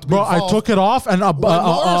lawyers have to be Bro, involved. I took it off and When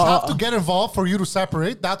lawyers have to get involved for you to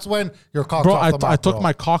separate, that's when your cock's bro, off the map, I took bro.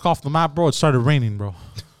 my cock off the map, bro. It started raining, bro.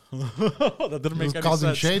 That didn't It make was any causing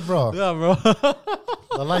sense. shade, bro. Yeah, bro.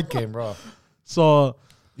 The light came, bro. So,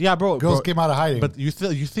 yeah, bro. Girls bro, came out of hiding. But you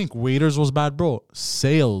think waiters was bad, bro?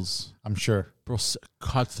 Sales, I'm sure. bro,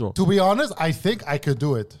 cutthroat. To be honest, I think I could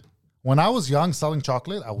do it. When I was young selling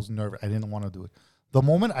chocolate, I was nervous. I didn't want to do it. The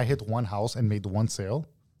moment I hit one house and made one sale,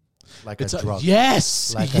 like It's a drug.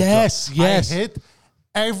 yes, Like a yes, drug. yes. I hit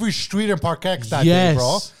every street in Parkex that Yes. day,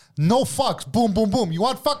 bro. No fucks. Boom, boom, boom. You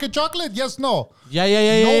want fucking chocolate? Yes, no. Yeah. No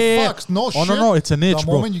yeah. fucks. No Oh shit. no, it's an itch, The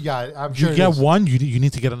bro. moment you got it, I'm You sure it get is. one, you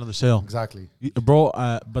need to get another sale, Exactly. bro.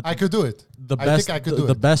 But I could do it. the I best, think I could do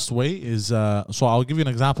the it. best way is so I'll give you an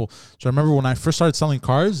example. So I remember when I first started selling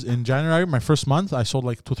cars in January, my first month, I sold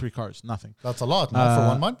like 2-3 cars, nothing. That's a lot. Not for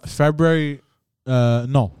 1 month. February,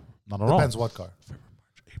 no, not at all. Depends what car.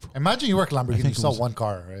 Imagine you work Lamborghini, you think it sell was- 1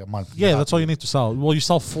 car a month. Yeah, You that's have all you need to sell. Well, you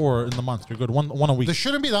sell 4 in the month. You're good. One a week. There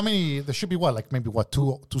shouldn't be that many. There should be what, like maybe what,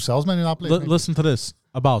 two salesmen in that place? Maybe? Listen to this.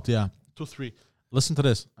 About 2-3. Listen to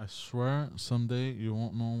this. I swear, someday you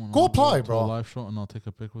won't know. When Go I'll apply, to a bro. live show and I'll take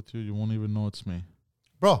a pic with you. You won't even know it's me.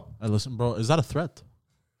 Bro, Hey, listen, bro. Is that a threat?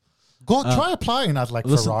 go try applying at like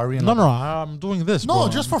Listen, Ferrari. And no, all no, that. I'm doing this. No, bro.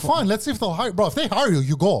 just for fun. Let's see if they'll hire. Bro, if they hire you,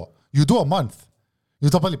 you go. You do a month. You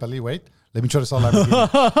tell Pali, wait. Let me try to sell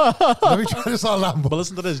Lamborghini. Let me try to sell Lambo. But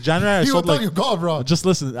listen to this. January, I He will sold tell like. you, go, bro. Just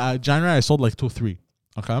listen. January, I sold like 2-3.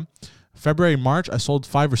 Okay. February, March, I sold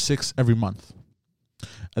 5 or 6 every month.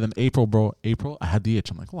 And then April, I had the itch.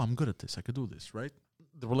 I'm like, oh, I'm good at this. I could do this, right?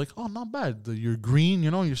 They were like, oh, not bad. You're green,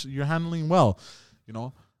 you're handling well,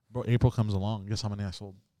 Bro, April comes along. Guess how many I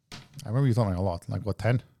sold? I remember you told me a lot. Like what,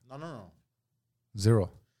 10? No. 0.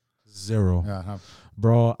 0. Yeah, I have.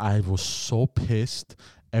 Bro, I was so pissed.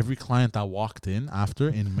 Every client that walked in after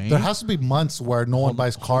in May. There has to be months where no one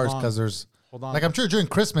buys cars on. because there's Hold on. like I'm sure during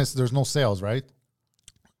Christmas there's no sales, right?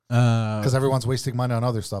 Because everyone's wasting money on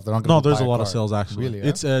other stuff. They're not. no, Gonna there's buy a lot car. of sales actually. Really, yeah?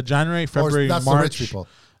 It's January, Or February, that's March, the rich people.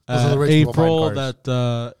 Those are the rich people April. buying cars.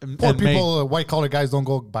 That Poor and May. people, white collar guys don't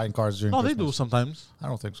go buying cars during. No, they Christmas. do sometimes I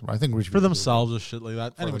don't think so. I think rich for people do. themselves or shit like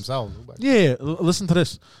that. For Anyways, themselves. yeah. Listen to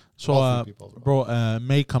this. So, Wealthy people, bro,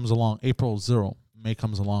 May comes along. April 0. May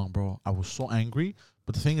comes along, bro. I was so angry.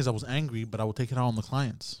 But the thing is, I was angry, but I would take it out on the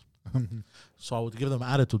clients. So I would give them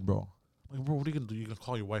attitude, bro. Like, bro, what are you gonna do? You gonna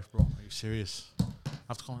call your wife, bro? Are you serious? I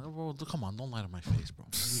have to call her, bro. Come on, don't lie to my face, bro.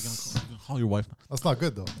 You gonna call your wife? That's not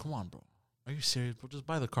good though. Come on, bro. Are you serious, bro? Just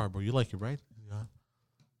buy the car, bro. You like it, right? Yeah.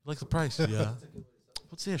 You like the price? Yeah.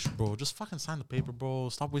 What's the issue, bro? Just fucking sign the paper, bro.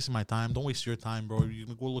 Stop wasting my time. Don't waste your time, bro. You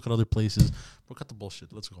can go look at other places. Bro, cut the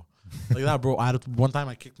bullshit. Let's go. Like that, bro. One time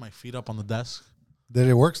I kicked my feet up on the desk. Did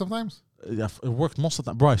it work sometimes? Yeah, it worked most of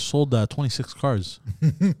the time. Bro, I sold 26 cars.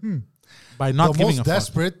 By not The giving most a fuck.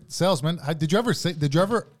 desperate salesman. Did you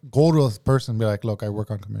ever go to a person and be like, look, I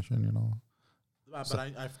work on commission, you know? But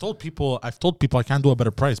I've told people I can't do a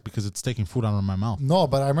better price because it's taking food out of my mouth. No,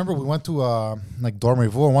 but I remember we went to like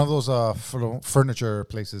Dormez-vous, one of those furniture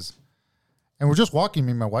places. And we're just walking,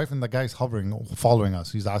 me and my wife, and the guy's hovering, following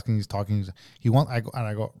us. He's asking, he's talking. I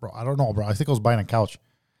go, bro, I don't know, bro. I think I was buying a couch.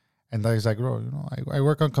 And then he's like, bro, you know, I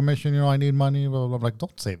work on commission, you know, I need money. Blah, blah, blah. I'm like,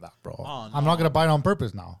 don't say that, bro. Oh, no. I'm not going to buy it on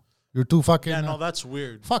purpose now. You're too fucking... Yeah, no, that's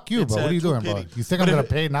weird. Fuck you, It's, bro. What are you too doing, bro? pity. You think But I'm going if-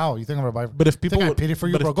 to pay now? You think I'm going to buy... But if people think I would- paid it for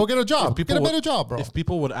you, but bro? if- Go get a job. people Get a would- better job, bro. If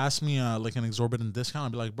people would ask me like an exorbitant discount,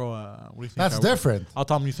 I'd be like, bro, what do you think? That's I work? different. I'll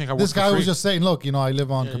tell them you think I work This for guy free? was just saying, look, you know, I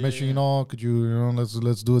live on Yeah, commission, yeah, you know, could you know,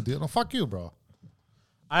 let's do a deal. No, fuck you, bro.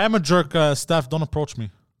 I am a jerk, Steph. Don't approach me.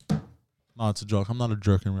 No, it's a joke. I'm not a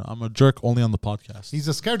jerk in real. I'm a jerk only on the podcast. He's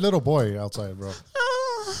a scared little boy outside, bro.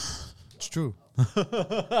 It's true.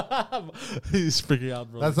 He's freaking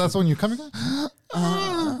out, bro. That's when you come in.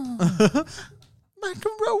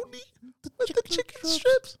 Macaroni with the chicken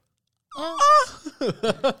strips.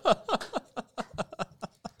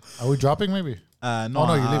 Are we dropping maybe? No, Oh,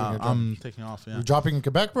 no, you're leaving. You're I'm taking off. Yeah, You're dropping in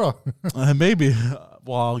Quebec, bro? maybe.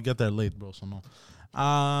 Well, I'll get there late, bro. So no.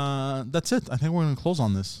 That's it. I think we're gonna close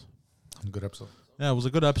on this. Good episode. Yeah, it was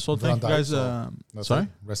a good episode. Veron Thank you died, guys. so That's Sorry. it.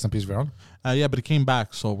 Rest in peace, Veron. Yeah, but it came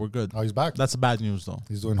back, so we're good. Oh, he's back. That's bad news, though.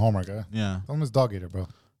 He's doing homework, eh? Yeah. Tell him his dog ate it, bro.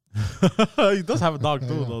 He does have a dog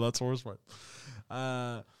too, Yeah. though. That's the worst part.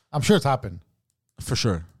 I'm sure it's happened. For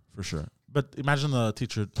sure. But imagine the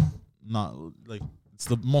teacher not like it's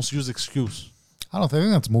the most used excuse. I don't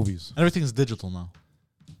think that's movies. Everything's digital now.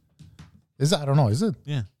 Is it? I don't know. Is it?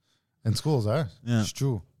 Yeah. In schools, eh? Yeah. It's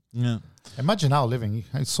true. Yeah. Imagine now living.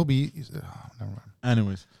 It's so be. Never mind.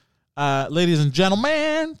 Anyways, ladies and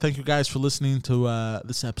gentlemen, thank you guys for listening to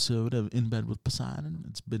this episode of In Bed with Poseidon.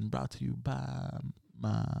 It's been brought to you by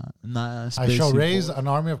my nice. I shall spacey raise boy. an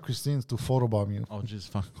army of Christines to photobomb you. Oh, Jesus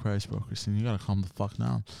fucking Christ, bro. Christine, you gotta calm the fuck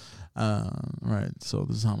down. Right, so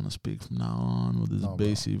this is how I'm gonna speak from now on with this No, bro.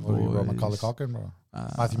 bassy What are you, bro? voice. Macaulay Culkin, bro.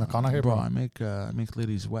 Matthew McConaughey, bro. I make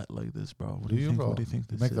ladies wet like this, bro. What do you think? bro? What do you think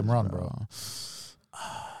You this make them is, run, bro.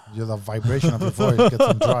 You're the vibration of your voice gets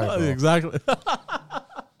them dry, bro. Exactly.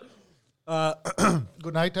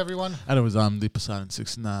 Good night, everyone. Anyways, I'm the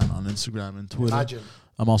Poseidon69 on Instagram and Twitter. Imagine.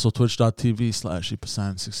 I'm also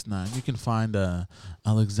twitch.tv/Poseidon69. You can find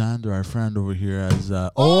Alexander, our friend over here, as I'm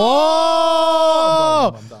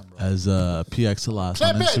done, bro. as PXLS on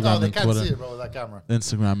Clip it. No, Instagram they and can't see Twitter. it, bro, with that camera.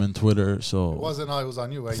 Instagram and Twitter. So It wasn't. It was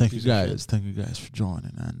on you. Eh, thank you piece of shit. guys. Thank you guys for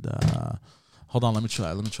joining. And hold on, let me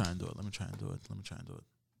try and do it.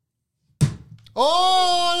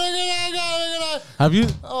 Oh, look at that. Have you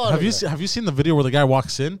Oh, have look you at have you seen the video where the guy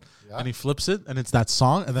walks in Yeah. and he flips it and it's that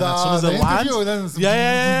song and then as soon as The it lands, interview, then it's-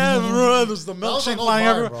 yeah, bro, there's the was milkshake a good flying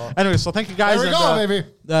bar, everywhere. bro. Anyway, so thank you guys. There we and, go,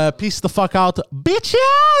 baby. Peace the fuck out,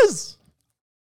 bitches.